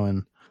between now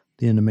and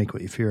the end of Make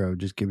What You Fear, I would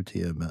just give it to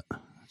you, but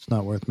it's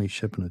not worth me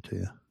shipping it to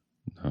you.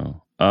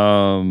 No.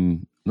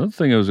 Another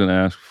thing I was going to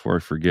ask before I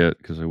forget,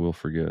 because I will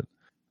forget.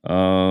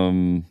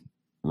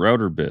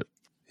 Router bit.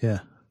 Yeah.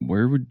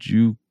 Where would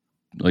you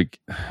like?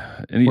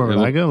 Where would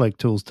I go? Like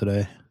Tools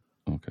Today.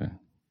 Okay.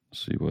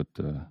 See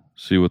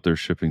what their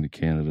shipping to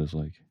Canada is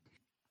like.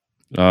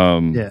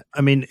 Yeah, I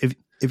mean,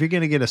 if you're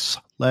going to get a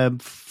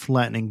slab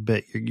flattening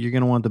bit, you're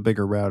going to want the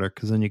bigger router,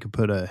 because then you can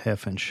put a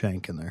 1/2-inch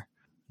shank in there.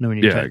 And when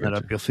you tighten that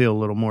up, you'll feel a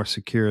little more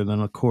secure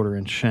than a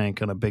 1/4-inch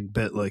shank on a big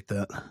bit like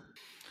that.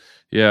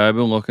 Yeah, I've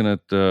been looking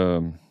at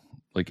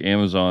like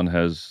Amazon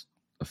has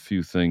a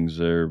few things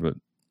there, but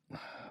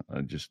I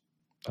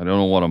don't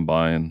know what I'm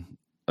buying.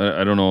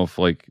 I don't know if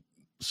like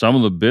some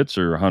of the bits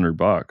are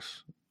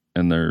 $100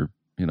 and they're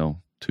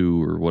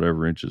 2 or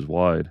whatever inches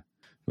wide,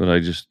 but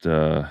I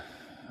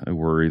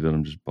worry that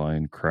I'm just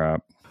buying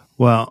crap.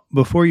 Well,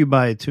 before you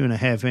buy a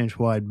 2.5-inch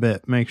wide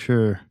bit, make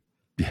sure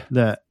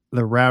that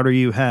the router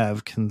you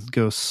have can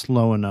go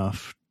slow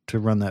enough to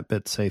run that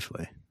bit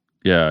safely.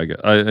 Yeah,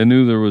 I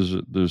knew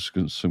there's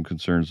some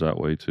concerns that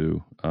way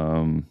too.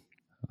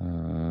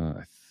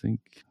 I think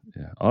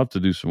I'll have to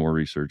do some more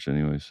research.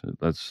 Anyways,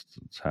 that's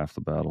half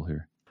the battle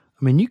here.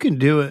 I mean, you can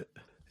do it.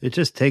 It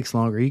just takes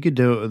longer. You could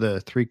do it with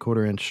a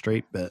 3/4-inch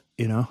straight bit.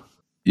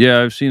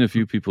 Yeah, I've seen a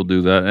few people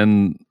do that,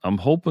 and I'm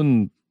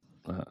hoping.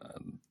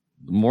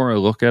 The more I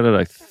look at it,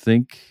 I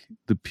think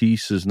the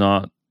piece is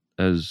not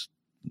as,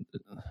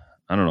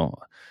 I don't know.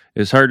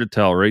 It's hard to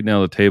tell. Right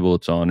now, the table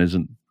it's on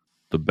isn't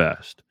the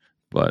best.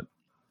 But,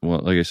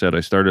 like I said,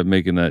 I started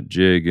making that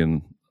jig,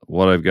 and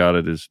what I've got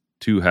it is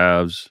 2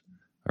 halves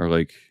are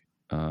like,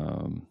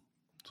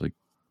 it's like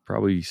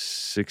probably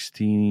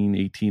 16,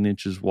 18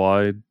 inches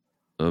wide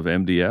of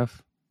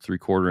MDF,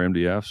 3/4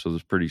 MDF. So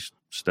it's pretty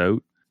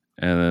stout.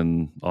 And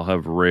then I'll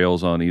have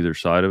rails on either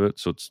side of it.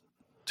 So it's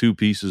 2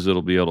 pieces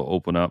that'll be able to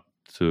open up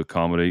to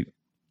accommodate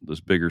this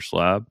bigger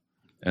slab,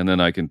 and then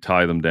I can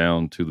tie them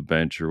down to the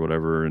bench or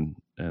whatever, and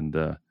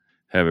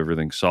have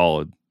everything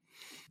solid,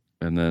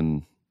 and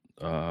then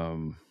I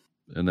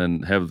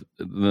have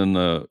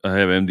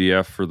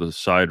MDF for the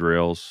side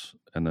rails,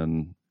 and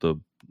then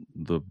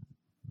the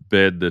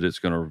bed that it's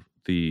gonna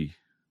the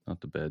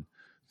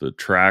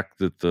track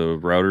that the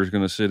router is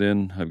gonna sit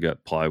in. I've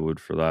got plywood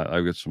for that.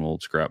 I've got some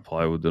old scrap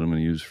plywood that I'm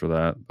gonna use for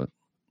that, but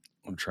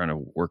I'm trying to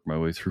work my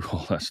way through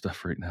all that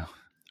stuff right now.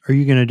 Are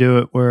you going to do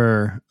it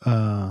where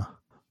the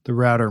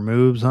router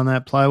moves on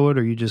that plywood,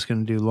 or are you just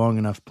going to do long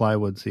enough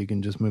plywood so you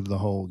can just move the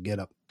whole get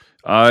up?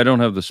 I don't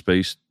have the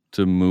space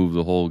to move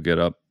the whole get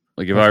up.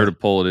 Like if I were to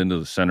pull it into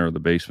the center of the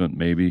basement,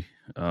 maybe.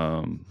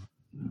 But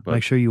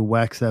make sure you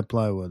wax that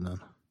plywood then.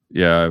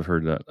 Yeah, I've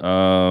heard that.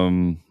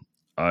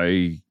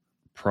 I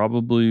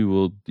probably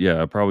will.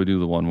 Yeah, I probably do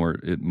the one where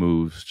it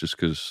moves just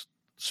because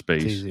It's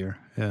space. easier.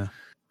 Yeah.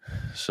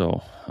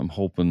 So I'm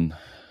hoping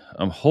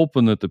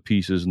that the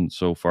piece isn't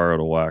so far out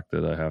of whack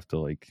that I have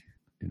to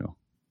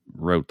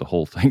route the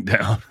whole thing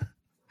down.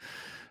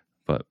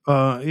 But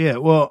yeah.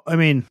 Well, I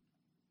mean,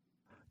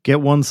 get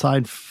one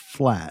side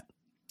flat.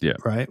 Yeah.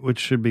 Right. Which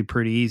should be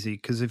pretty easy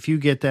because if you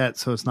get that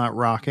so it's not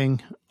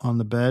rocking on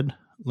the bed,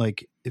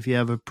 like if you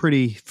have a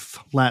pretty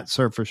flat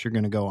surface you're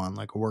going to go on,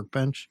 like a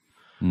workbench,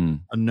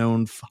 a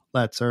known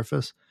flat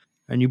surface,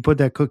 and you put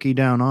that cookie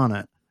down on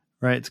it,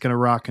 right? It's going to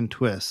rock and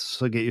twist.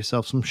 So get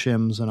yourself some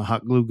shims and a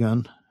hot glue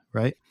gun,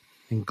 right?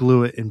 And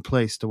glue it in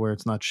place to where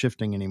it's not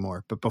shifting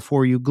anymore. But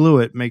before you glue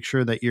it, make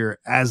sure that you're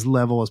as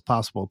level as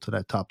possible to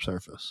that top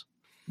surface.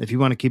 If you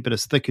want to keep it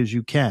as thick as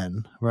you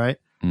can, right?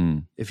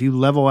 If you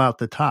level out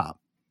the top,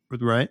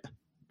 right?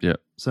 Yep.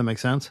 Does that make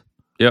sense?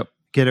 Yep.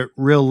 Get it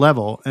real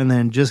level and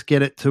then just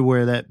get it to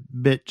where that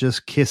bit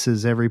just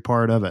kisses every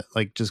part of it.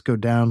 Like just go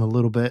down a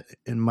little bit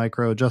in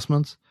micro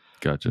adjustments.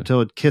 Gotcha.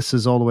 Until it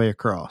kisses all the way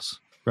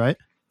across, right?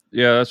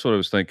 Yeah, that's what I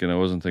was thinking. I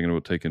wasn't thinking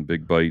about taking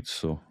big bites.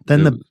 So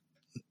then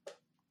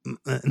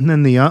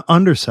the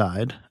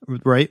underside,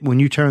 right? When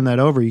you turn that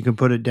over, you can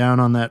put it down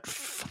on that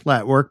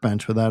flat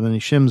workbench without any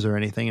shims or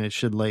anything, and it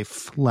should lay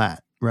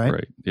flat, right?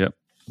 Right. Yep.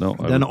 No.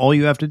 Then all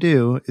you have to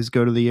do is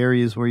go to the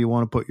areas where you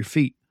want to put your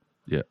feet.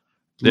 Yeah.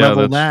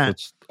 Level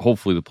that's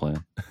hopefully the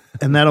plan.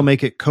 And that'll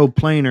make it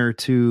coplanar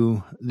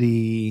to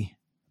the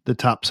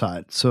top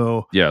side.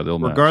 So yeah, they'll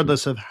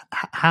regardless of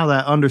how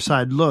that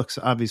underside looks,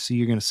 obviously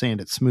you're going to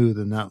sand it smooth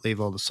and not leave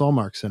all the saw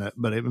marks in it,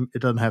 but it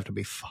doesn't have to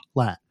be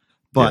flat.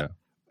 But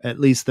at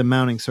least the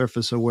mounting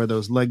surface of where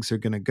those legs are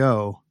going to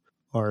go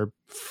are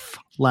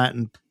flat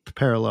and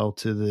parallel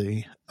to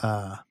the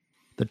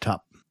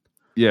top.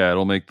 Yeah,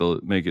 it'll make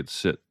it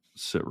sit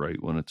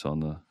right when it's on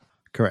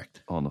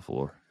the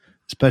floor.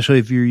 Especially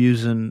if you're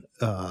using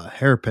a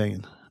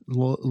hairpin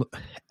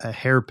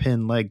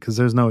leg, because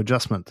there's no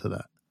adjustment to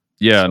that.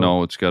 Yeah, so,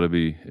 no, it's got to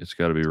be right. It's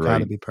got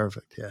to be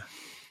perfect. Yeah.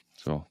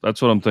 So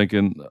that's what I'm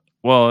thinking.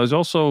 Well, I was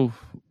also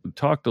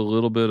talked a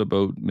little bit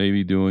about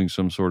maybe doing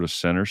some sort of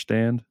center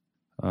stand.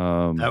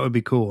 That would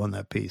be cool on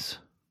that piece.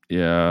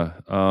 Yeah.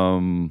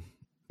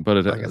 But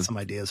I got some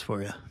ideas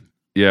for you.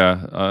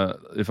 Yeah.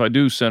 If I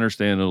do center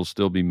stand, it'll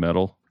still be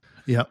metal.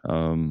 Yep.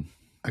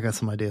 I got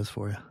some ideas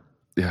for you.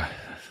 Yeah,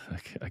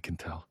 I can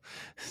tell.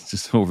 It's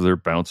just over there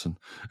bouncing.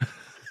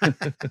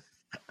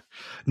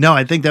 No,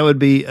 I think that would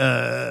be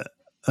a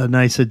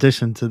nice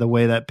addition to the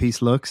way that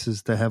piece looks,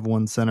 is to have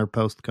one center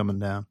post coming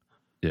down.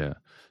 Yeah.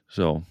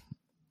 So,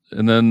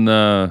 and then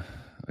I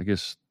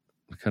guess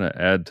I kind of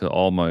add to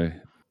all my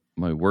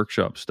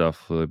workshop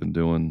stuff that I've been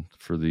doing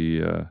for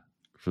the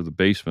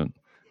basement.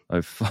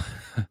 I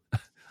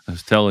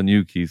was telling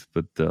you, Keith,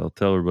 but I'll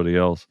tell everybody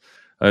else.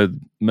 I had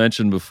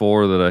mentioned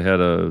before that I had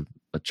a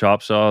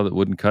chop saw that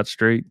wouldn't cut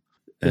straight.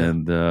 Yeah.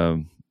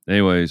 And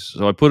anyways,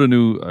 so I put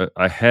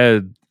I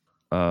had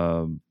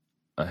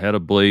a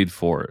blade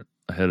for it.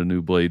 I had a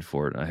new blade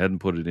for it. I hadn't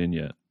put it in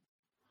yet.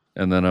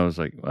 And then I was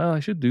like, well, I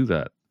should do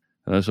that.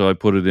 And so I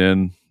put it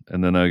in,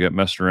 and then I got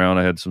messed around.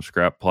 I had some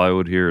scrap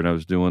plywood here, and I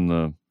was doing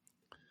or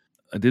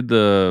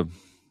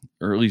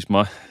at least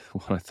what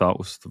I thought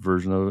was the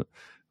version of it.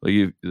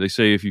 Like they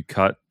say if you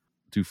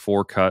do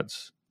 4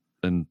 cuts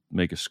and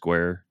make a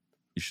square,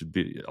 you should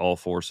be, all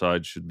 4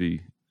 sides should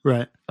be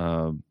right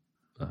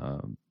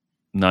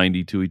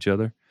 90 to each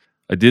other.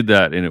 I did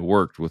that and it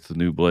worked with the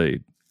new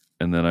blade.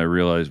 And then I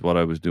realized what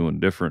I was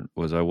doing different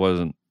was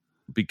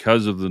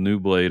because of the new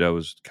blade, I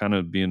was kind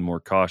of being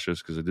more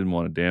cautious because I didn't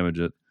want to damage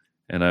it.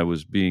 And I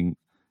was being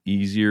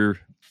easier.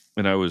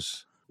 And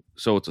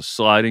so it's a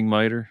sliding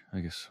miter. I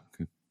guess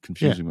I'm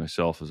confusing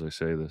myself as I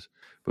say this,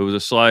 but it was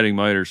a sliding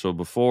miter. So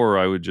before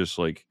I would just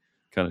like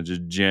kind of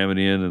just jam it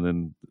in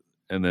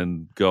and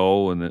then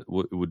go, and it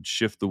would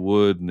shift the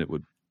wood,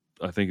 and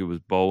I think it was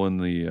bowing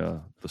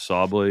the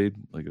saw blade.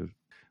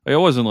 I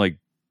wasn't like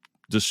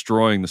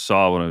destroying the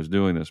saw when I was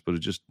doing this, but it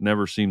just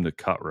never seemed to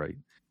cut right.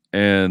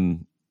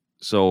 And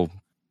so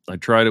I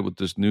tried it with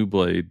this new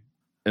blade,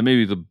 and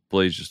maybe the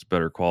blade's just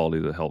better quality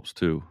that helps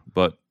too.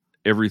 But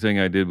everything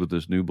I did with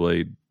this new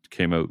blade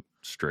came out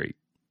straight.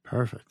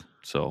 Perfect.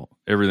 So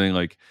everything,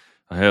 like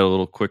I had a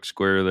little quick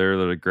square there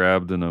that I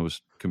grabbed and I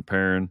was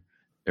comparing.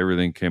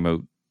 Everything came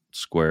out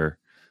square.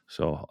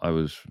 So I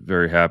was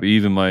very happy.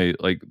 Even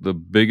the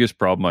biggest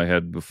problem I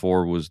had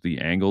before was the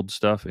angled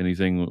stuff.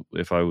 Anything,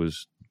 if I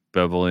was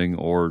beveling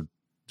or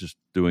just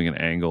doing an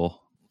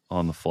angle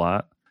on the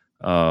flat,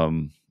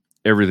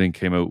 everything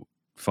came out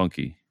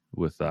funky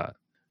with that.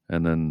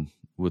 And then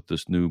with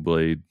this new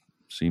blade,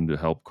 seemed to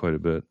help quite a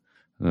bit.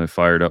 And I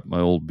fired up my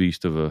old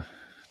beast of a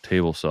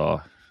table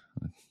saw.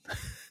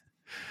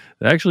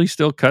 It actually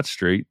still cuts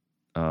straight.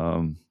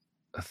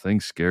 The thing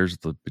scares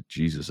the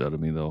bejesus out of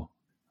me, though.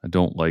 I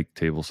don't like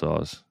table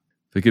saws.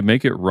 If they could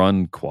make it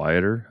run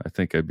quieter, I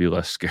think I'd be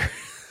less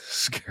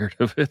scared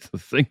of it. The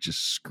thing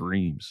just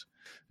screams.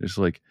 It's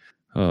like,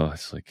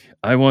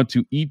 I want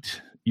to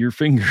eat your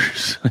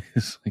fingers.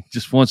 It's like,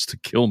 just wants to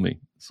kill me.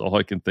 That's all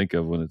I can think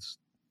of when it's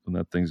when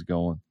that thing's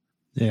going.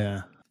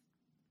 Yeah.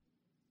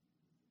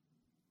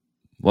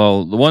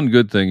 Well, the one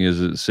good thing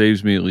is it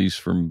saves me at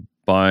least from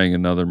buying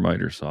another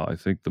miter saw. I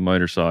think the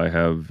miter saw I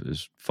have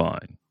is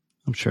fine.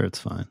 I'm sure it's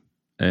fine.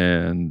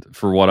 And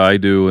for what I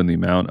do and the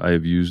amount I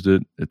have used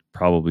it, it's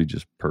probably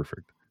just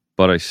perfect.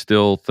 But I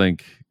still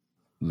think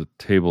the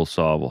table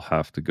saw will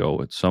have to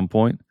go at some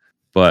point.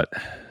 But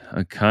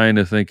I'm kind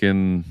of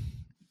thinking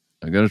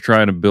I'm going to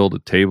try to build a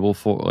table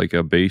for like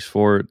a base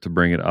for it to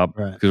bring it up.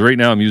 Right. Because right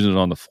now I'm using it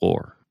on the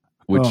floor,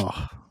 which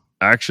Oh,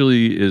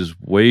 actually is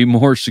way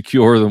more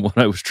secure than what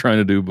I was trying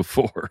to do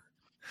before.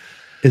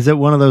 is it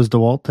one of those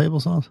DeWalt table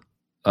saws?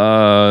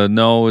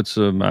 No, it's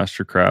a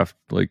Mastercraft,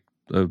 like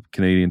a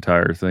Canadian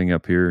Tire thing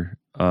up here.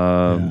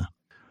 Yeah.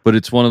 But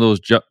it's one of those.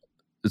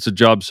 It's a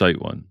job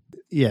site one.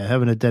 Yeah,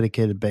 having a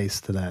dedicated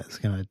base to that is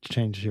going to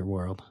change your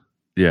world.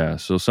 Yeah,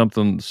 so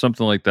something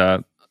like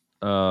that.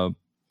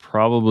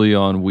 Probably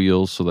on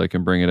wheels, so that I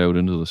can bring it out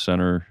into the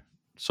center,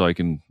 so I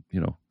can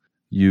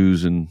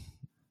use and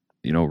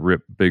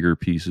rip bigger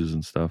pieces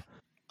and stuff.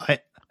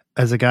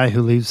 As a guy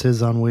who leaves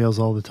his on wheels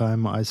all the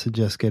time, I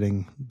suggest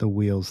getting the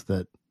wheels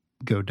that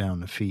go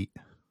down to feet.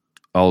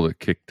 All the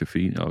kick to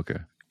feet. Okay.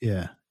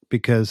 Yeah,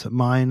 because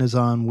mine is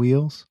on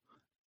wheels,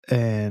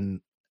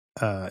 and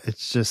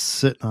it's just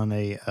sitting on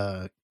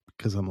a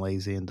because I'm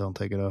lazy and don't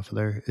take it off of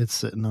there. It's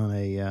sitting on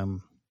a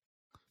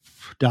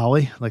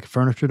dolly, like a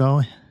furniture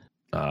dolly.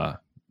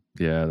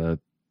 Yeah,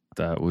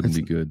 that wouldn't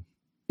be good.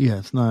 Yeah,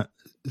 it's not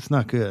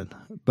good.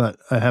 But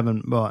I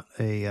haven't bought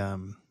a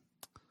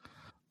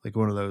like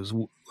one of those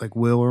like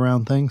wheel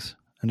around things.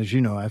 And as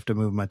you know, I have to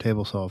move my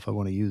table saw if I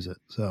want to use it.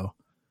 So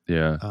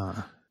yeah,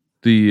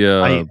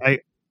 I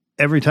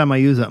every time I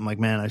use it, I'm like,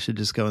 man, I should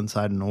just go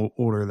inside and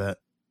order that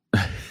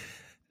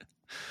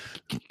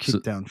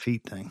kick down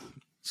feet thing.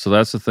 So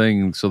that's the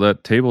thing. So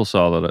that table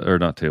saw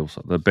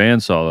the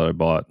band saw that I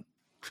bought,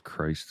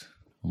 Christ,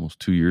 almost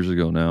 2 years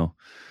ago now.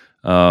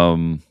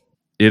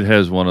 It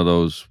has one of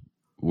those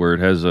where it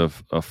has a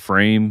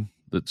frame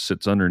that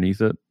sits underneath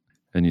it,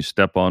 and you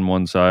step on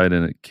one side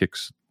and it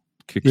kicks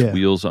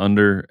wheels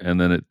under, and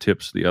then it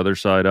tips the other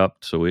side up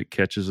so it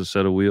catches a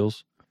set of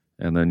wheels,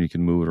 and then you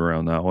can move it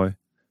around that way.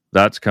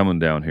 That's coming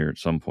down here at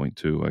some point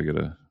too.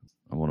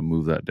 I want to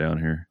move that down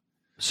here.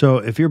 So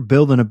if you're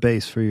building a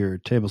base for your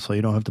table saw,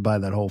 you don't have to buy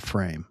that whole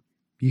frame.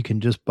 You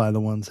can just buy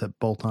the ones that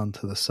bolt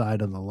onto the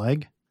side of the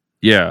leg.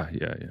 Yeah.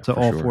 So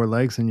all four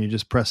legs, and you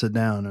just press it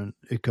down and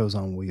it goes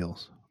on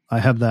wheels. I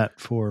have that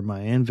for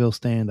my anvil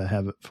stand. I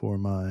have it for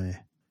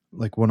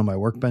one of my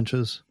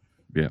workbenches.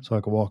 Yeah. So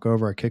I can walk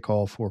over, I kick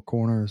all four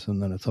corners,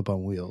 and then it's up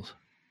on wheels.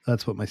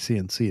 That's what my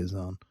CNC is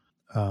on.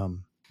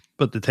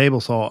 But the table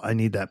saw, I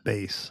need that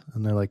base,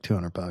 and they're like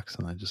 $200,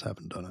 and I just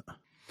haven't done it.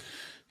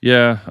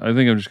 Yeah, I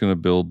think I'm just going to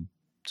build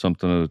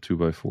something at a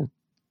 2x4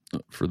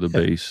 for the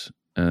base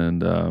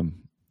and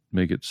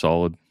make it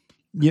solid.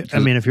 Yeah, I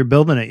mean, if you're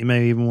building it, you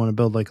may even want to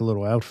build like a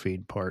little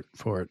outfeed part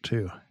for it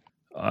too.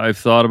 I've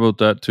thought about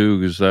that too,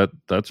 because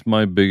that's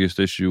my biggest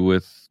issue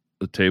with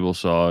the table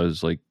saw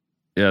is like,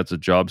 yeah, it's a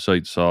job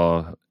site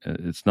saw.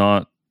 It's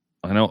not.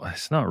 I know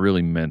it's not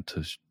really meant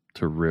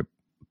to rip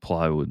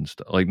plywood and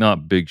stuff. Like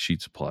not big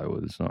sheets of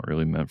plywood. It's not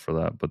really meant for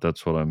that. But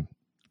that's what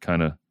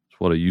it's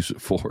what I use it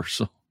for.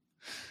 So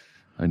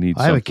I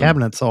have a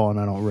cabinet saw and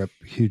I don't rip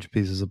huge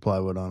pieces of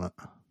plywood on it.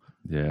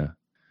 Yeah,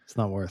 it's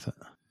not worth it.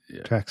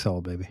 Yeah. Track saw,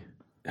 baby.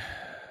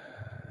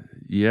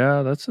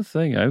 Yeah, that's the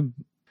thing.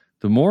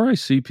 The more I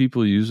see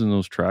people using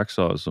those track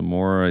saws, the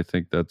more I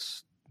think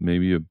that's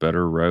maybe a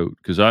better route,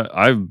 because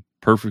I'm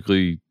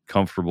perfectly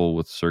comfortable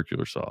with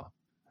circular saw.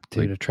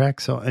 Dude, a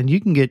track saw, and you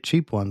can get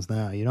cheap ones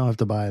now. You don't have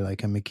to buy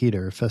like a Makita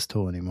or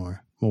Festool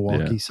anymore.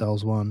 Milwaukee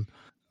sells one.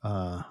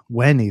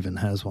 Wen even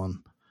has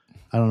one.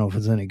 I don't know if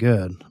it's any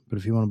good, but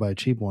if you want to buy a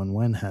cheap one,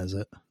 Wen has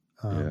it.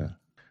 Yeah,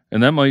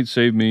 and that might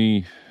save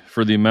me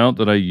for the amount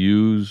that I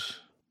use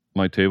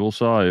my table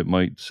saw. It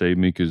might save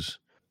me because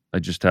I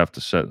just have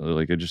to set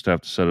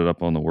it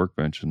up on the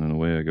workbench, and then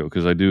away I go,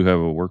 because I do have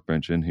a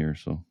workbench in here.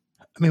 So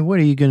I mean, what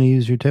are you going to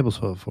use your table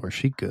saw for?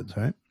 Sheet goods,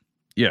 right?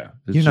 Yeah,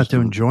 you're not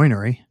doing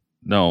joinery.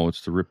 No,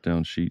 it's the rip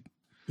down sheet.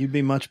 You'd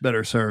be much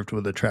better served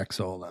with a track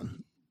saw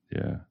then.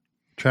 Yeah,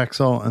 track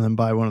saw, and then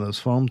buy one of those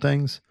foam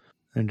things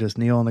and just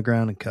kneel on the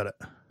ground and cut it.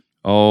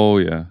 Oh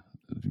yeah,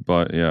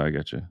 but yeah, I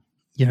got you.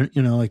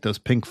 You know, like those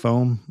pink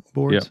foam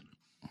boards.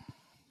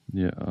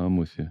 Yeah, I'm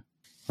with you.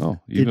 Oh,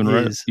 even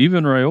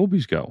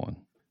Ryobi's got one.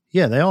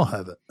 Yeah, they all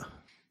have it,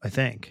 I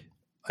think.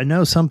 I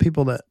know some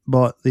people that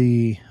bought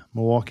the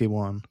Milwaukee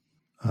one.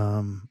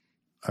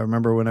 I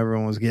remember when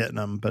everyone was getting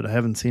them, but I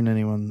haven't seen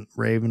anyone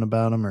raving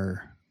about them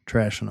or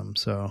trashing them.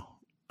 So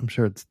I'm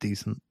sure it's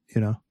decent,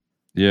 you know?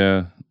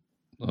 Yeah.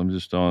 I'm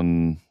just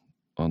on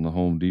the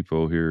Home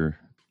Depot here.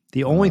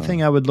 The only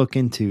thing I would look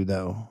into,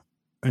 though,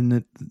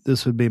 and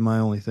this would be my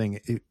only thing.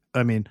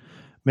 I mean,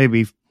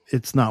 maybe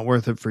it's not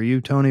worth it for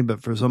you, Tony,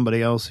 but for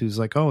somebody else who's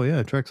like, oh,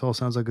 yeah, track saw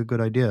sounds like a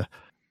good idea.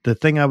 The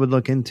thing I would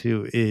look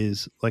into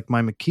is like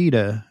my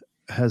Makita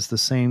has the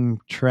same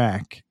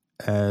track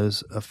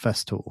as a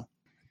Festool.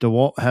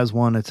 DeWalt has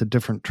one. It's a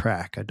different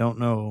track. I don't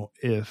know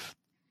if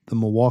the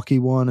Milwaukee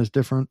one is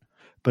different.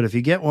 But if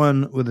you get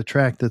one with a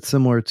track that's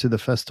similar to the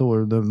Festool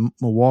or the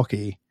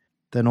Milwaukee,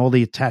 then all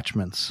the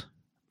attachments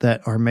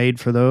that are made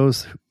for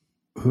those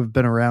who have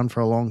been around for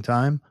a long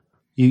time,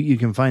 you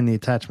can find the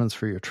attachments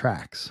for your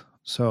tracks.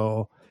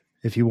 So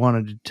if you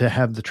wanted to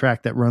have the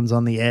track that runs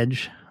on the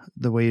edge,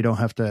 the way you don't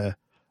have to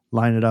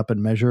line it up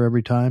and measure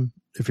every time,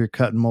 if you're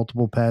cutting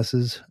multiple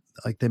passes,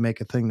 like they make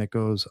a thing that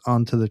goes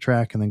onto the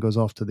track and then goes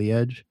off to the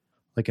edge,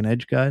 like an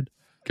edge guide.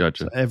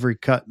 Gotcha. So every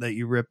cut that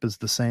you rip is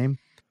the same.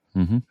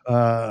 Mm-hmm.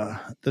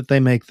 That they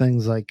make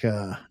things like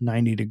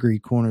 90-degree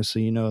corners, so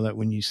you know that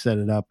when you set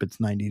it up, it's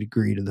 90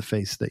 degree to the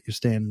face that you're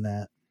standing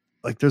at.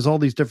 Like there's all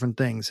these different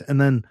things,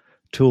 and then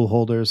tool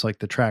holders, like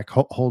the track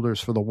holders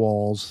for the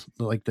walls,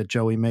 like that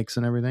Joey makes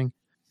and everything.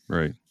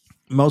 Right.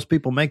 Most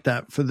people make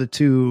that for the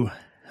two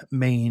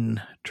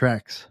main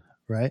tracks,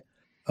 right?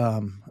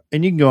 And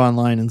you can go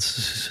online and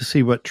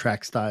see what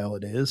track style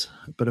it is.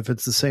 But if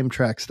it's the same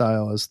track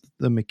style as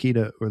the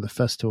Makita or the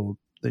Festool,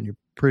 then you're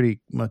pretty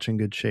much in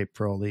good shape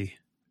for all the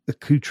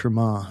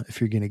accoutrement if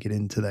you're going to get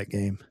into that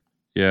game.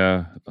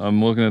 Yeah,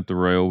 I'm looking at the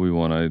Ryobi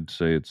one. I'd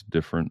say it's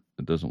different.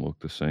 It doesn't look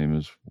the same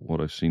as what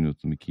I've seen with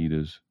the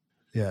Makitas.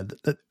 Yeah,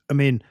 I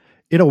mean,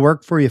 it'll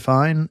work for you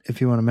fine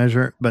if you want to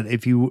measure it. But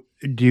if you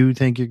do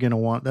think you're going to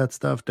want that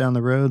stuff down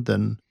the road,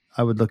 then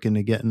I would look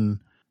into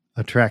getting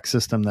a track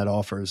system that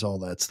offers all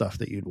that stuff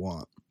that you'd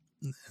want.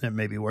 And it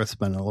may be worth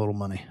spending a little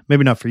money.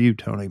 Maybe not for you,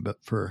 Tony, but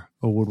for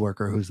a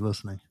woodworker who's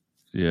listening.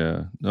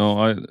 Yeah.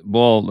 No,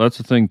 well, that's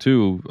the thing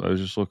too. I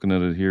was just looking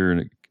at it here and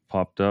it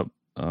popped up.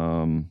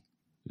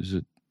 Is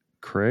it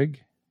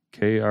Craig?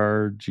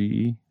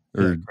 Krge?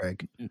 Or Yeah,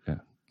 Craig. Yeah.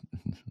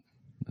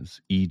 It's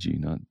EG,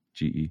 not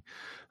GE.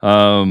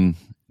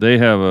 They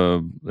have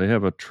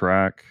a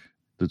track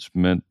that's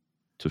meant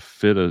to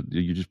fit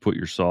you just put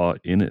your saw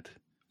in it.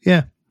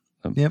 Yeah.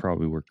 That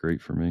probably work great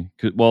for me.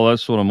 Well,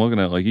 that's what I'm looking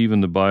at. Like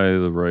even to buy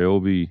the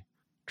Ryobi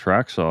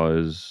track saw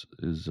is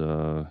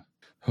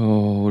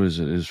what is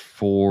it? Is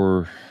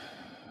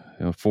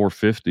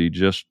 $450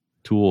 just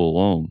tool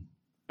alone,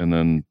 and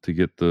then to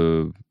get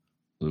the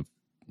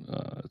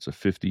it's a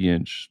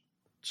 50-inch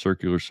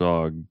circular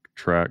saw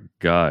track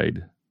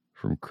guide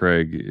from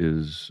Craig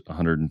is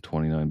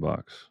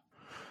 $129.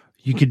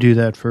 You could do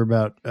that for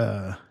about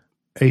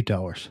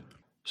 $8.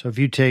 So if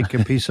you take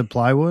a piece of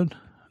plywood,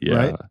 Yeah.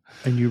 right,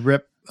 and you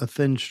rip a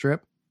thin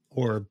strip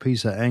or a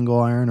piece of angle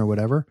iron or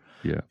whatever,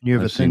 Yeah. you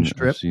have a thin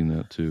strip. I've seen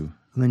that too.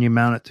 And then you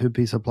mount it to a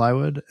piece of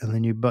plywood, and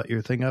then you butt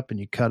your thing up and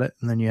you cut it,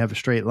 and then you have a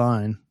straight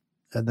line,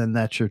 and then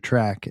that's your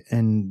track,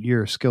 and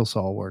your skill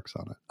saw works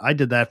on it. I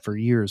did that for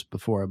years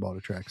before I bought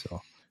a track saw.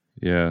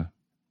 Yeah.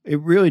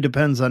 It really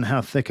depends on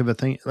how thick of a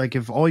thing. Like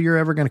if all you're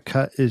ever going to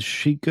cut is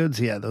sheet goods,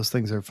 yeah, those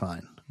things are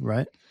fine,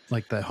 right?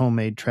 Like the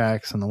homemade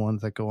tracks and the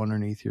ones that go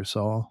underneath your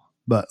saw.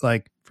 But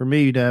like for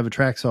me to have a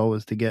track saw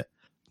was to get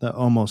the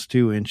almost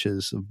 2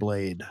 inches of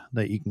blade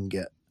that you can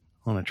get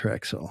on a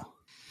track saw.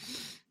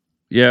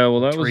 Yeah, well,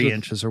 that 3 was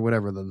inches or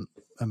whatever the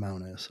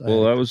amount is.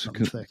 Well, that was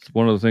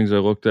one of the things I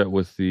looked at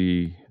with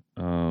the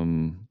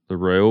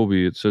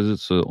Ryobi. It says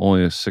it's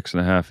only a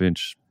 6.5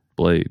 inch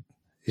blade.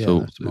 Yeah, so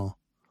that's small.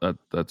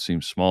 That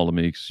seems small to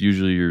me because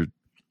usually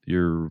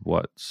you're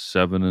what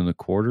 7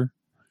 1/4.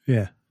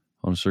 Yeah,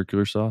 on a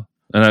circular saw,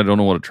 and I don't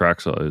know what a track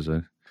saw is.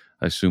 I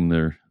assume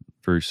they're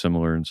very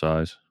similar in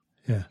size.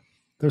 Yeah,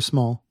 they're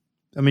small.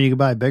 I mean, you can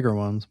buy bigger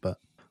ones, but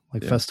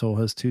like Festool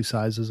has 2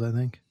 sizes, I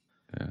think.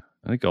 Yeah,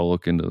 I think I'll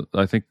look into.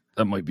 I think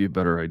that might be a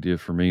better idea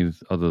for me,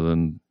 other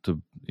than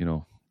to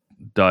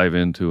dive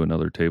into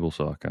another table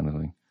saw kind of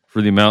thing.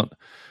 For the amount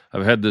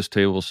I've had this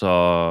table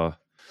saw,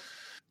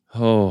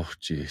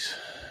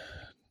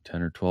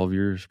 10 or 12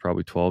 years,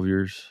 probably 12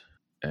 years,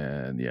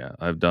 and yeah,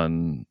 I've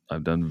done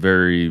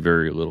very,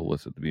 very little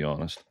with it, to be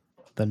honest.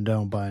 Then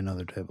don't buy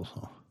another table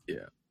saw.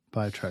 Yeah,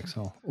 buy a track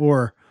saw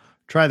or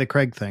try the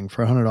Craig thing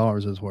for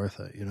 $100 is worth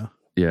it.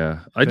 Yeah,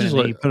 I just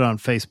put it on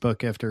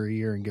Facebook after a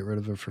year and get rid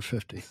of it for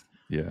 $50.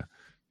 Yeah.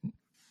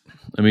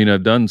 I mean,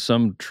 I've done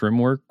some trim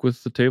work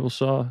with the table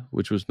saw,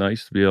 which was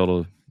nice to be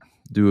able to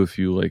do a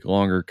few like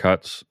longer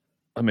cuts.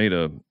 I made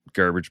a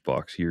garbage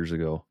box years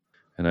ago,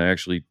 and I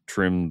actually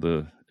trimmed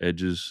the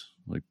edges,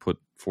 like put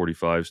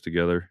 45s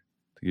together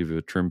to give you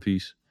a trim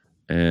piece.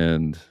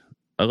 And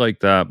I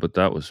like that, but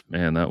that was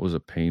a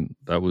pain.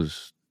 That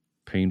was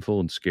painful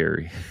and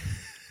scary.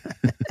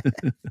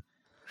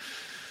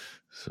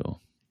 So,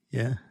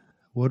 yeah,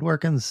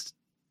 woodworking's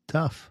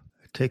tough.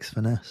 It takes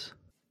finesse.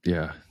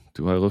 Yeah.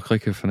 Do I look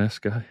like a finesse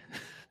guy?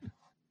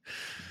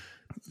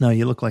 No,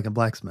 you look like a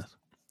blacksmith.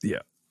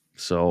 Yeah.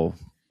 So,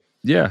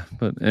 yeah.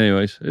 But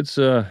anyways, it's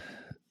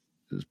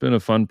been a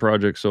fun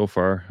project so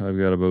far. I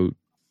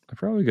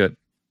probably got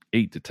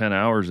 8 to 10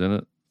 hours in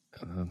it.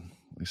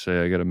 They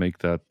say I got to make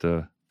that.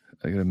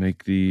 I got to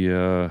make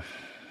the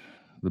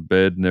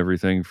bed and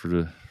everything for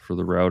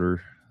the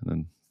router, and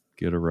then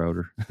get a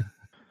router.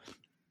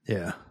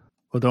 Yeah.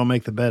 Well, don't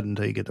make the bed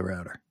until you get the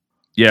router.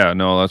 Yeah.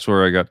 No, that's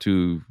where I got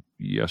to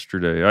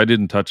yesterday. I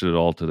didn't touch it at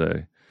all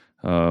today,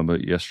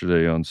 but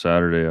yesterday on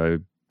Saturday I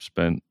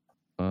spent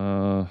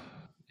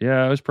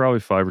Yeah, it was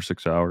probably 5 or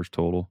 6 hours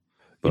total.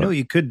 You know But what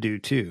you could do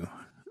too,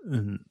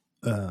 and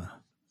I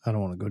don't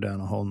want to go down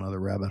a whole nother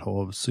rabbit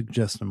hole of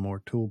suggesting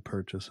more tool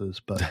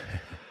purchases, but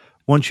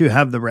once you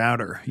have the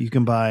router, you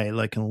can buy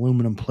like an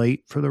aluminum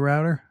plate for the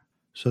router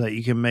so that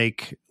you can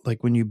make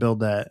like when you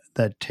build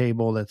that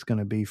table that's going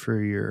to be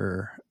for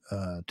your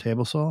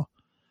table saw.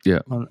 yeah.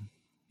 On,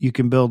 you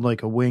can build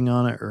like a wing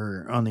on it,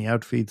 or on the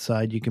outfeed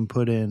side, you can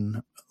put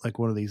in like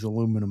one of these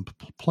aluminum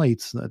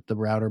plates that the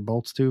router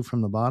bolts to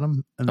from the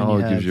bottom, and then Oh,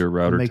 you it gives have you a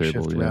router makeshift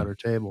table. Yeah. router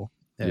table.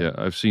 Yeah,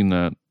 I've seen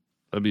that.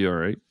 That'd be all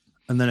right.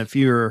 And then if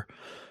you're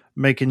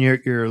making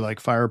your like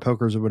fire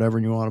pokers or whatever,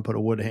 and you want to put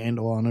a wood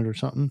handle on it or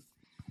something,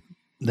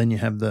 then you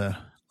have the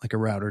like a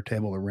router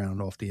table to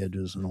round off the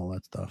edges and all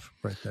that stuff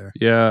right there.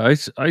 Yeah,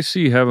 I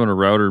see having a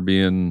router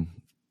being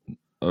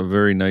a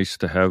very nice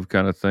to have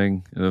kind of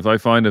thing. And if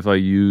I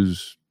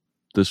use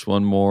this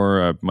one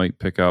more, I might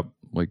pick up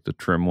like the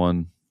trim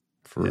one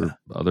for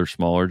other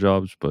smaller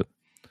jobs. But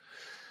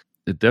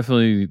it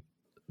definitely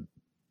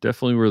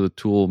where the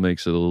tool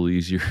makes it a little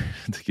easier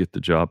to get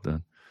the job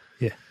done.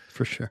 Yeah,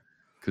 for sure.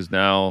 Because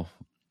now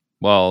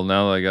that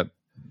I got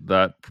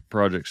that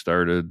project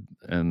started,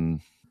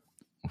 and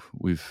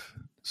with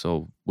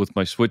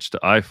my switch to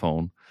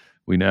iPhone,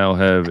 we now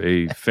have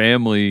a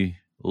family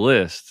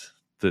list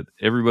that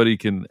everybody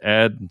can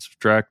add and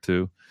subtract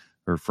to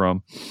or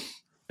from,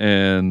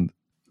 and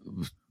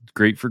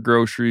great for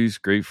groceries,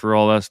 great for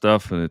all that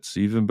stuff, and it's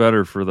even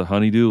better for the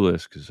honey-do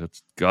list because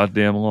that's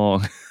goddamn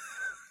long.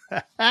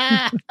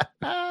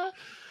 I'm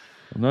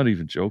not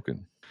even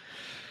joking.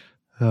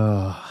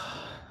 Oh,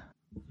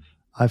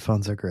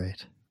 iPhones are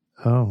great.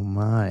 Oh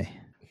my.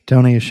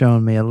 Tony is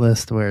showing me a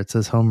list where it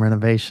says home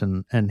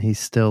renovation, and he's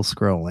still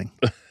scrolling.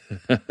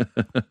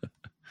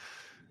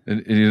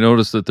 And you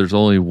notice that there's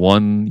only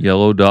one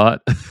yellow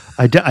dot?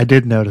 I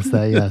did notice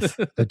that, yes.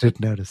 I did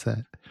notice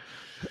that.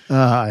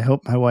 I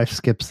hope my wife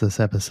skips this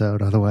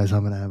episode. Otherwise,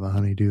 I'm going to have a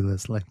honey-do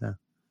list like that.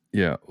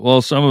 Yeah.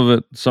 Well, some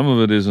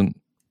of it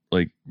isn't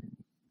like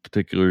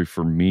particularly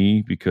for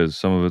me, because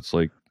some of it's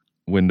like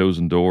windows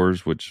and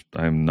doors, which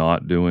I'm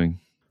not doing.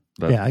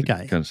 Yeah, I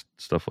got you. Kind of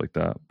stuff like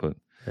that. But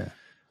yeah,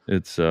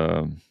 it's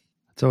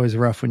always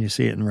rough when you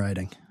see it in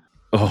writing.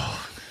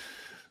 Oh,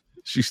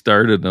 she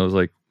started and I was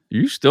like, "Are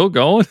you still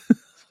going?"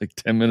 Like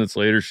 10 minutes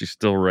later, she's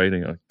still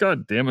writing. I'm like,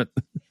 God damn it.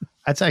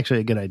 That's actually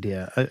a good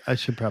idea. I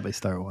should probably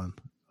start one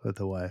with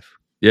the wife.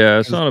 Yeah,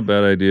 it's not a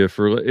bad idea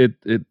for it.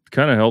 It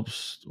kind of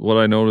helps. What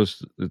I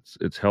noticed,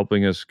 it's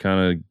helping us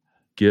kind of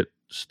get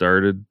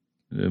started.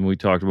 And we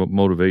talked about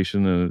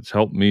motivation, and it's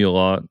helped me a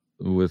lot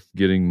with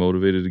getting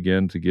motivated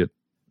again to get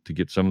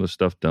some of the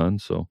stuff done.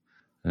 So,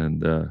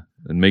 and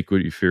Make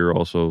What You Fear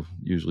also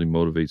usually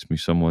motivates me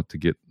somewhat to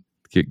get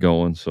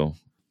going. So,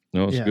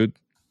 no, it's good.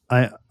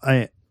 I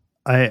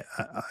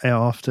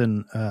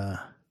often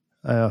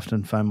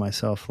find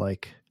myself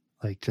like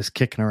just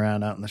kicking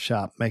around out in the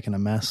shop making a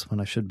mess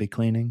when I should be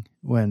cleaning.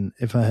 When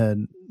if I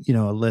had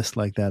a list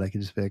like that, I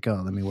could just be like,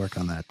 oh, let me work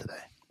on that today.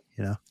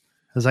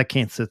 Because I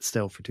can't sit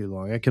still for too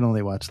long. I can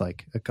only watch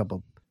like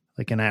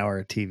an hour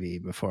of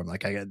TV before I'm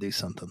like, I got to do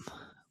something.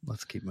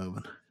 Let's keep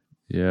moving.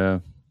 Yeah,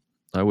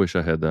 I wish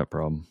I had that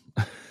problem.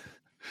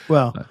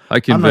 Well,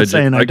 I'm not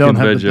saying I don't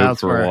have the doubts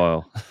for a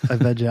while. I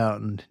veg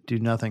out and do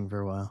nothing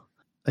for a while.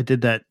 I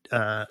did that.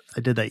 I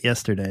did that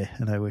yesterday,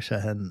 and I wish I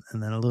hadn't.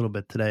 And then a little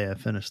bit today. I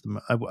finished them.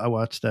 I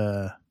watched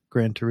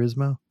Gran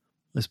Turismo.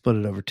 I split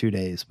it over 2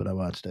 days, but I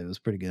watched it. It was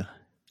pretty good.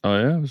 Oh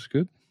yeah, it was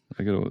good.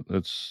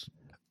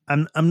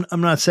 I'm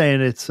not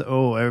saying it's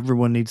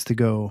everyone needs to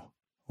go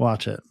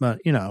watch it, but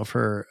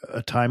for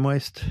a time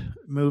waste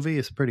movie,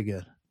 it's pretty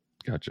good.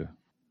 Gotcha.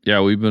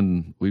 Yeah, we've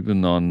been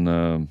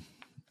on.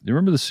 You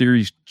remember the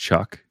series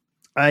Chuck?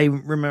 I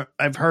remember.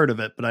 I've heard of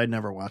it, but I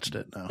never watched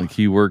it. No. Like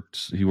he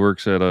works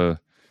at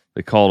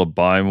they call it a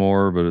Buy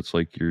More, but it's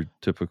like your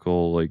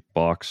typical like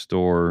box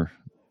store,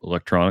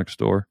 electronic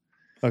store.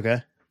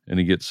 Okay. And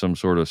he gets some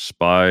sort of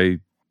spy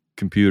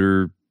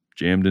computer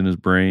jammed in his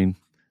brain.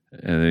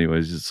 And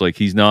anyways, it's like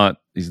he's not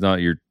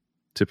your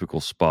typical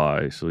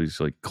spy, so he's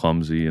like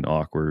clumsy and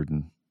awkward,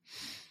 and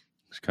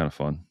it's kind of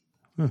fun.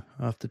 I'll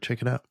have to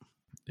check it out.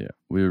 Yeah,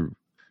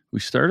 we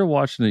started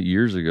watching it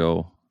years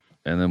ago,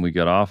 and then we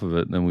got off of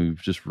it, and then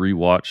we've just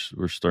rewatched.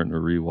 We're starting to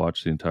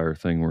rewatch the entire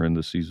thing. We're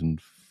into season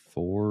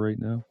 4 right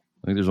now.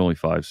 I think there's only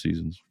 5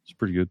 seasons. It's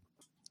pretty good.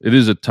 It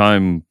is a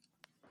time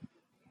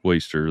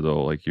waster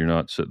though. Like you're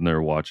not sitting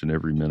there watching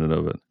every minute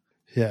of it.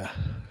 Yeah.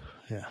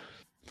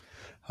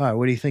 All right,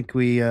 what do you think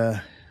we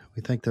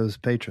thank those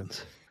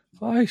patrons?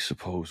 I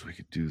suppose we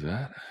could do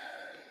that.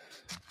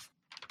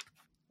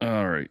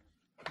 All right.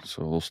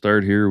 So we'll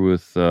start here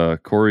with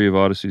Corey of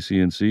Odyssey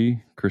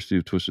CNC, Christy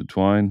of Twisted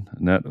Twine,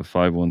 Annette of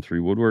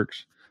 513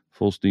 Woodworks,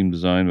 Full Steam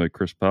Design by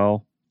Chris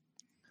Powell,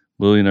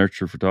 Lillian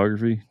Archer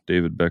Photography,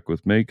 David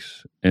Beckwith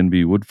Makes,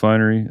 NB Wood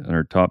Finery, and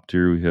our top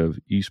tier we have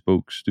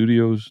Espoke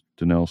Studios,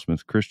 Danelle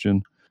Smith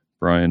Christian,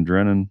 Brian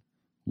Drennan,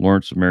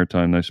 Lawrence of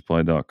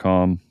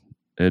MaritimeKnifeSupply.com,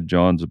 Ed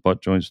Johns of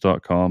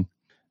ButtJoints.com,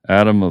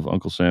 Adam of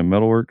Uncle Sam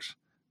Metalworks,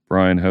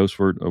 Brian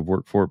Houseford of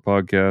Work For It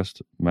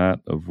Podcast,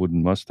 Matt of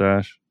Wooden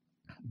Mustache,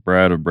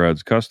 Brad of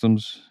Brad's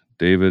Customs,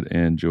 David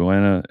and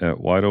Joanna at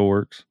Wido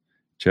Works,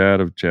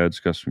 Chad of Chad's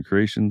Custom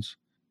Creations,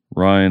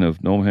 Ryan of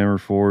Gnomehammer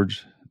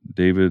Forge,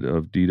 David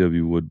of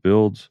DW Wood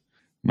Builds,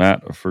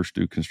 Matt of First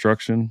Do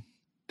Construction,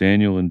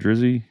 Daniel and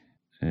Drizzy,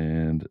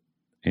 and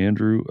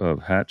Andrew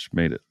of Hatch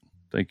Made It.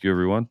 Thank you,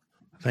 everyone.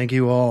 Thank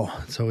you all.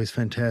 It's always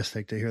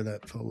fantastic to hear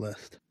that full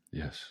list.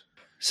 Yes.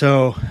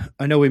 So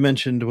I know we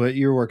mentioned what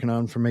you're working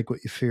on for Make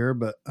What You Fear,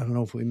 but I don't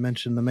know if we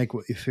mentioned the Make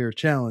What You Fear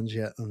challenge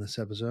yet on this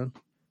episode.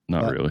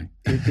 Not really.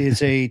 It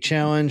is a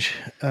challenge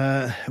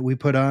we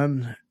put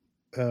on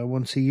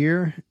once a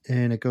year,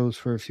 and it goes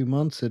for a few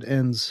months. It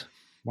ends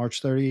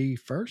March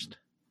 31st.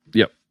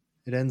 Yep.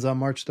 It ends on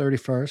March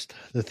 31st.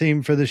 The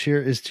theme for this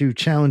year is to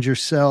challenge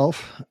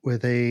yourself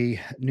with a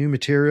new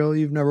material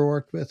you've never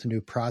worked with, a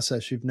new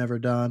process you've never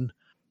done,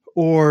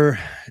 or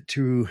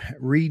to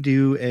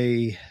redo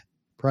a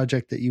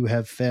project that you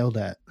have failed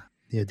at.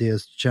 The idea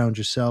is to challenge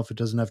yourself. It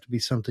doesn't have to be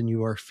something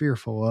you are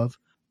fearful of.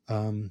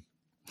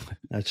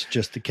 That's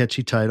just a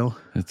catchy title.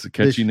 It's a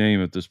catchy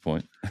name at this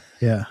point.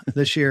 Yeah.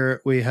 This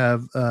year we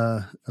have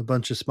a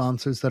bunch of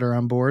sponsors that are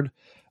on board.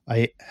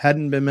 I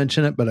hadn't been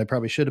mentioning it, but I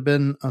probably should have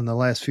been on the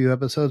last few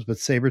episodes, but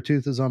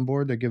Sabretooth is on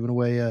board. They're giving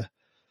away a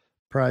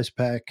prize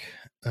pack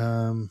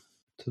to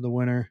the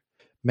winner.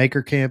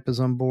 Maker Camp is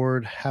on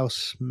board.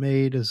 House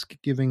Made is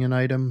giving an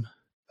item.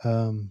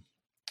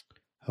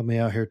 Help me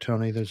out here,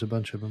 Tony. There's a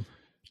bunch of them.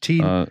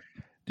 A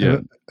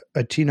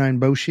T9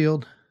 bow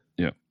shield.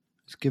 Yeah.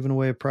 It's giving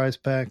away a prize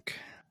pack.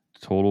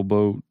 Total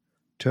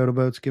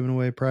Boat's giving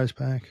away a prize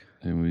pack.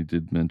 And we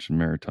did mention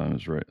Maritime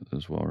as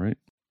well, right?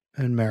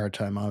 And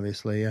Maritime,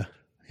 obviously, yeah.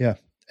 Yeah.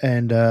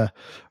 And our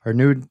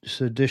newest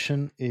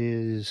addition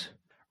is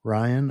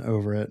Ryan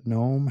over at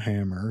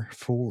Gnomehammer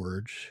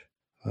Forge.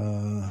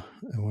 I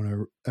want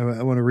to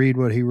read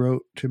what he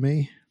wrote to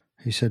me.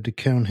 He said to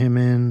count him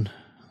in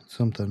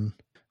something.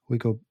 We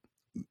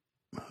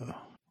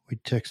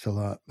text a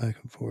lot back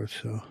and forth,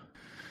 so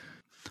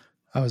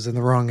I was in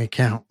the wrong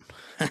account.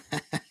 It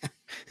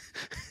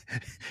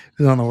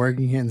was on the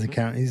Working Hands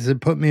account. He said,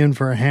 put me in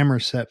for a hammer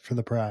set for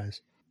the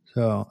prize.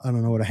 So I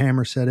don't know what a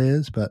hammer set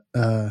is, but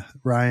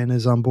Ryan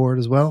is on board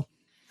as well.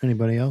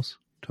 Anybody else,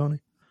 Tony?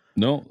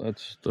 No,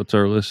 that's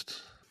our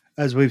list.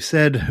 As we've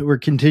said, we're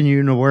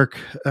continuing to work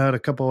out a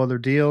couple other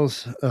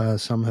deals.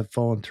 Some have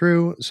fallen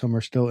through. Some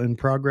are still in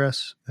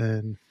progress,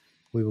 and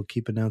we will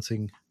keep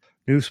announcing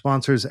new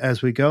sponsors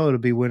as we go. It'll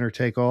be winner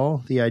take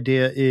all. The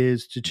idea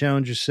is to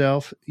challenge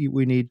yourself.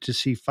 We need to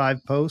see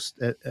 5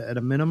 posts at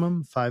a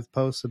minimum, 5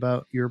 posts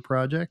about your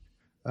project.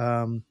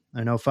 I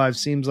know 5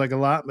 seems like a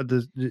lot, but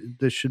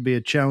this should be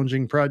a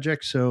challenging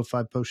project. So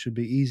 5 posts should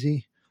be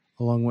easy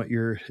along what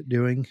you're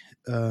doing.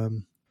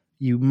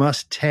 You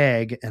must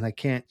tag, and I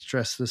can't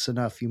stress this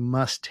enough, you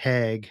must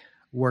tag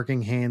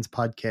Working Hands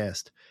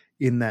Podcast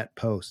in that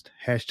post.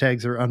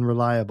 Hashtags are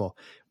unreliable.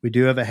 We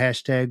do have a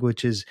hashtag,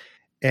 which is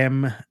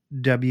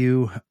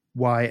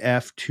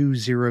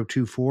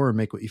MWYF2024, or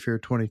Make What You Fear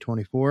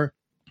 2024,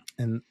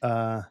 and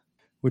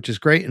which is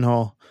great and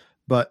all.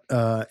 But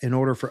in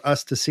order for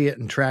us to see it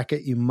and track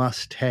it, you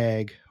must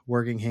tag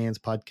Working Hands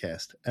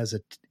Podcast as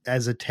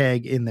a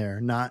tag in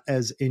there, not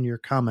as in your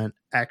comment.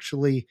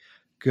 Actually,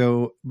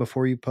 go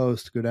before you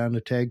post, go down to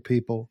tag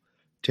people,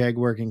 tag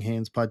Working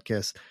Hands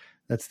Podcast.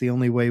 That's the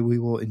only way we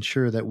will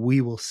ensure that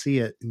we will see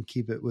it and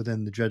keep it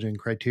within the judging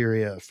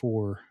criteria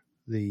for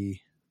the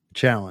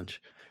challenge.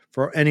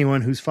 For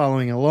anyone who's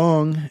following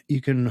along,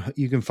 you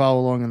can follow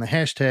along on the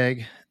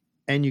hashtag,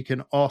 and you can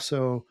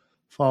also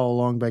follow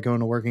along by going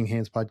to Working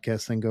Hands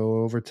Podcast and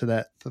go over to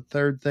the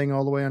third thing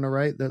all the way on the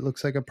right that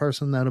looks like a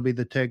person. That'll be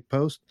the tag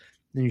post,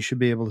 and you should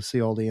be able to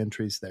see all the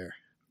entries there.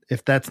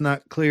 If that's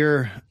not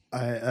clear,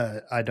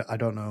 I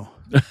don't know.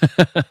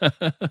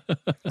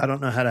 I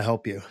don't know how to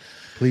help you.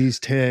 Please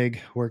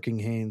tag Working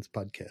Hands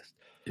Podcast.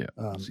 Yeah,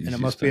 and it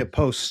must be a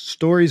post.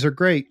 Stories are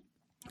great,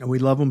 and we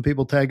love when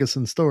people tag us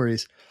in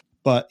stories.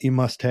 But you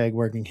must tag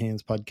Working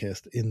Hands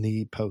Podcast in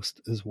the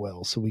post as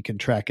well, so we can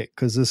track it,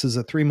 because this is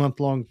a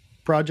 3-month-long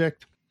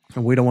project,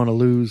 and we don't want to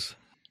lose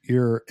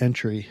your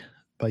entry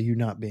by you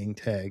not being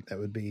tagged. That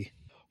would be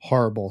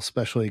horrible,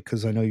 especially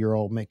because I know you're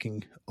all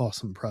making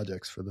awesome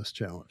projects for this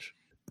challenge.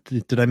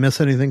 Did I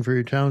miss anything for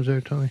your challenge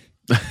there, Tony?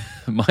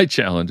 My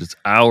challenge. It's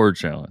our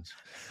challenge.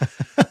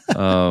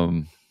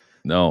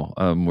 No,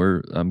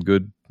 I'm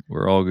good.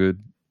 We're all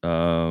good.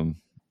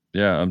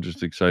 Yeah, I'm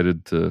just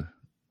excited to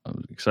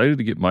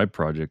get my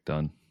project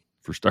done,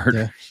 for starters.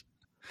 Yeah.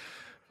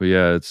 But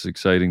yeah, it's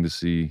exciting to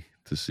see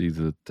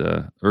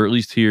that, or at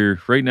least here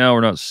right now,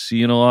 we're not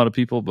seeing a lot of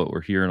people, but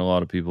we're hearing a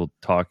lot of people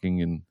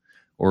talking and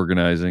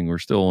organizing. We're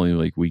still only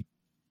like week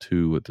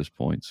 2 at this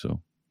point. So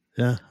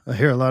yeah, I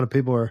hear a lot of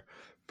people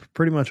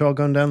pretty much all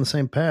going down the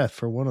same path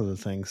for one of the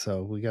things.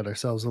 So we got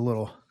ourselves a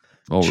little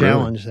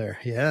challenge there.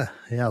 Yeah.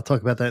 I'll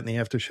talk about that in the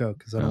after show,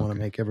 because I don't want to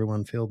make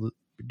everyone feel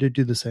to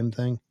do the same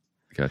thing.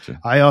 Gotcha.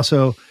 I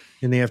also,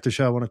 in the after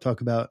show, I want to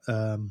talk about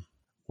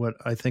what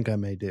I think I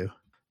may do.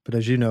 But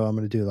as you know, I'm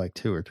going to do like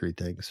 2 or 3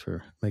 things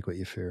for Make What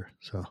You Fear.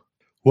 So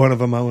one of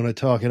them, I want to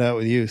talk it out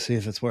with you, see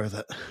if it's worth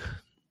it.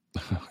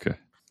 Okay.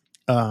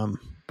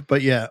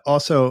 But yeah,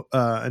 also,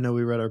 I know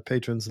we read our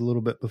patrons a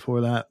little bit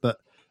before that, but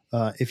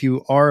if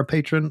you are a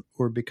patron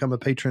or become a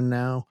patron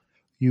now,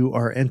 you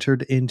are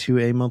entered into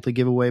a monthly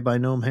giveaway by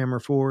Gnome Hammer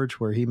Forge,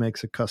 where he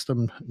makes a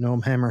custom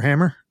Gnome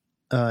Hammer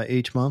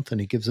each month,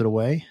 and he gives it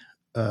away.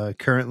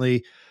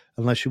 Currently,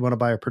 unless you want to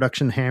buy a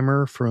production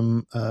hammer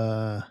from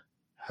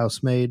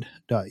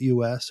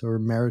housemade.us or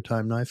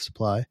Maritime Knife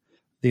Supply,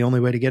 the only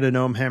way to get a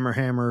Gnome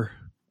Hammer,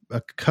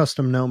 a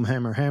custom Gnome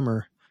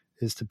Hammer,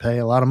 is to pay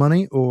a lot of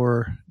money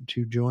or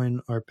to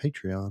join our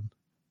Patreon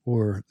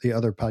or the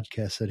other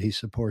podcasts that he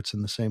supports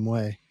in the same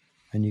way,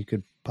 and you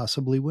could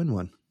possibly win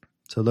one.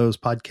 So those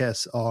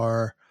podcasts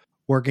are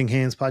Working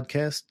Hands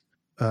Podcast,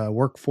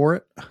 Work For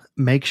It,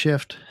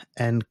 Makeshift,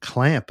 and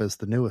Clamp is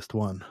the newest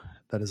one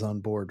that is on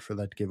board for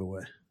that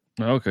giveaway.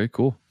 Okay,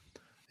 cool.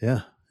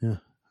 Yeah.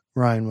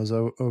 Ryan was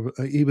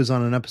he was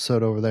on an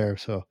episode over there.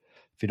 So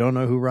if you don't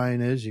know who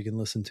Ryan is, you can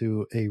listen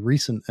to a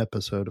recent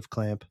episode of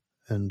Clamp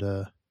and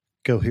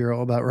go hear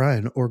all about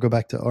Ryan, or go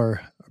back to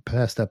our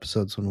past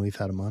episodes when we've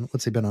had him on.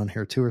 What's he been on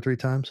here, 2 or 3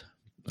 times?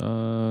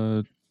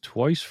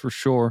 Twice for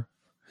sure.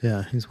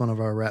 Yeah, he's one of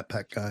our Rat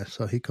Pack guys,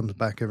 so he comes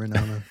back every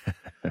now and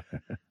then.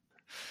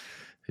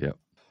 Yep.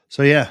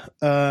 So yeah,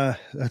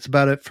 that's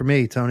about it for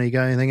me. Tony, you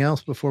got anything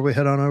else before we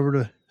head on over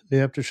to the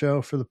after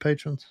show for the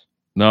patrons?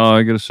 No,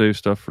 I got to save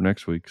stuff for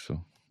next week.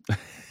 So.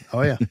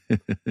 Oh yeah,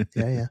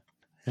 yeah.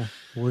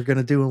 We're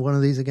gonna do one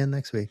of these again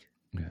next week.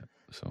 Yeah.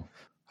 So.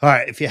 All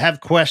right. If you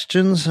have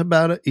questions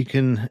about it, you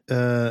can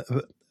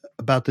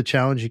about the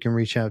challenge, you can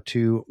reach out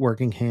to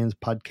Working Hands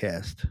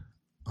Podcast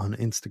on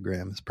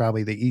Instagram. It's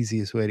probably the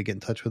easiest way to get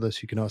in touch with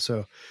us. You can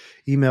also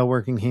email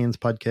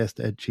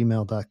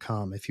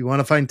workinghandspodcast@gmail.com. If you want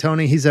to find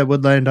Tony, he's at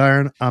Woodland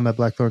Iron. I'm at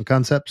Blackthorn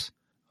Concepts.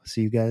 I'll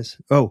see you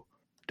guys. Oh,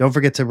 don't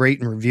forget to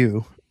rate and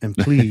review, and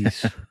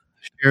please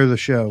share the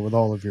show with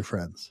all of your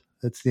friends.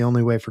 That's the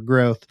only way for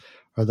growth,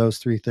 are those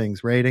 3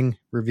 things: rating,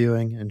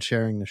 reviewing, and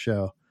sharing the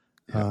show.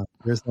 Yeah.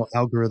 There's no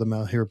algorithm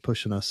out here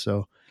pushing us.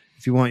 So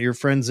if you want your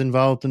friends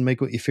involved in Make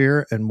What You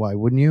Fear, and why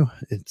wouldn't you?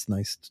 It's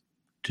nice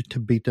to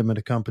beat them in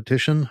a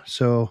competition.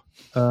 So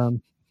share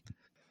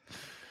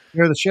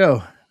the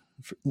show.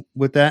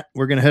 With that,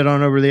 we're going to head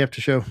on over to the after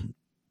show.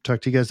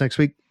 Talk to you guys next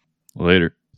week. Later.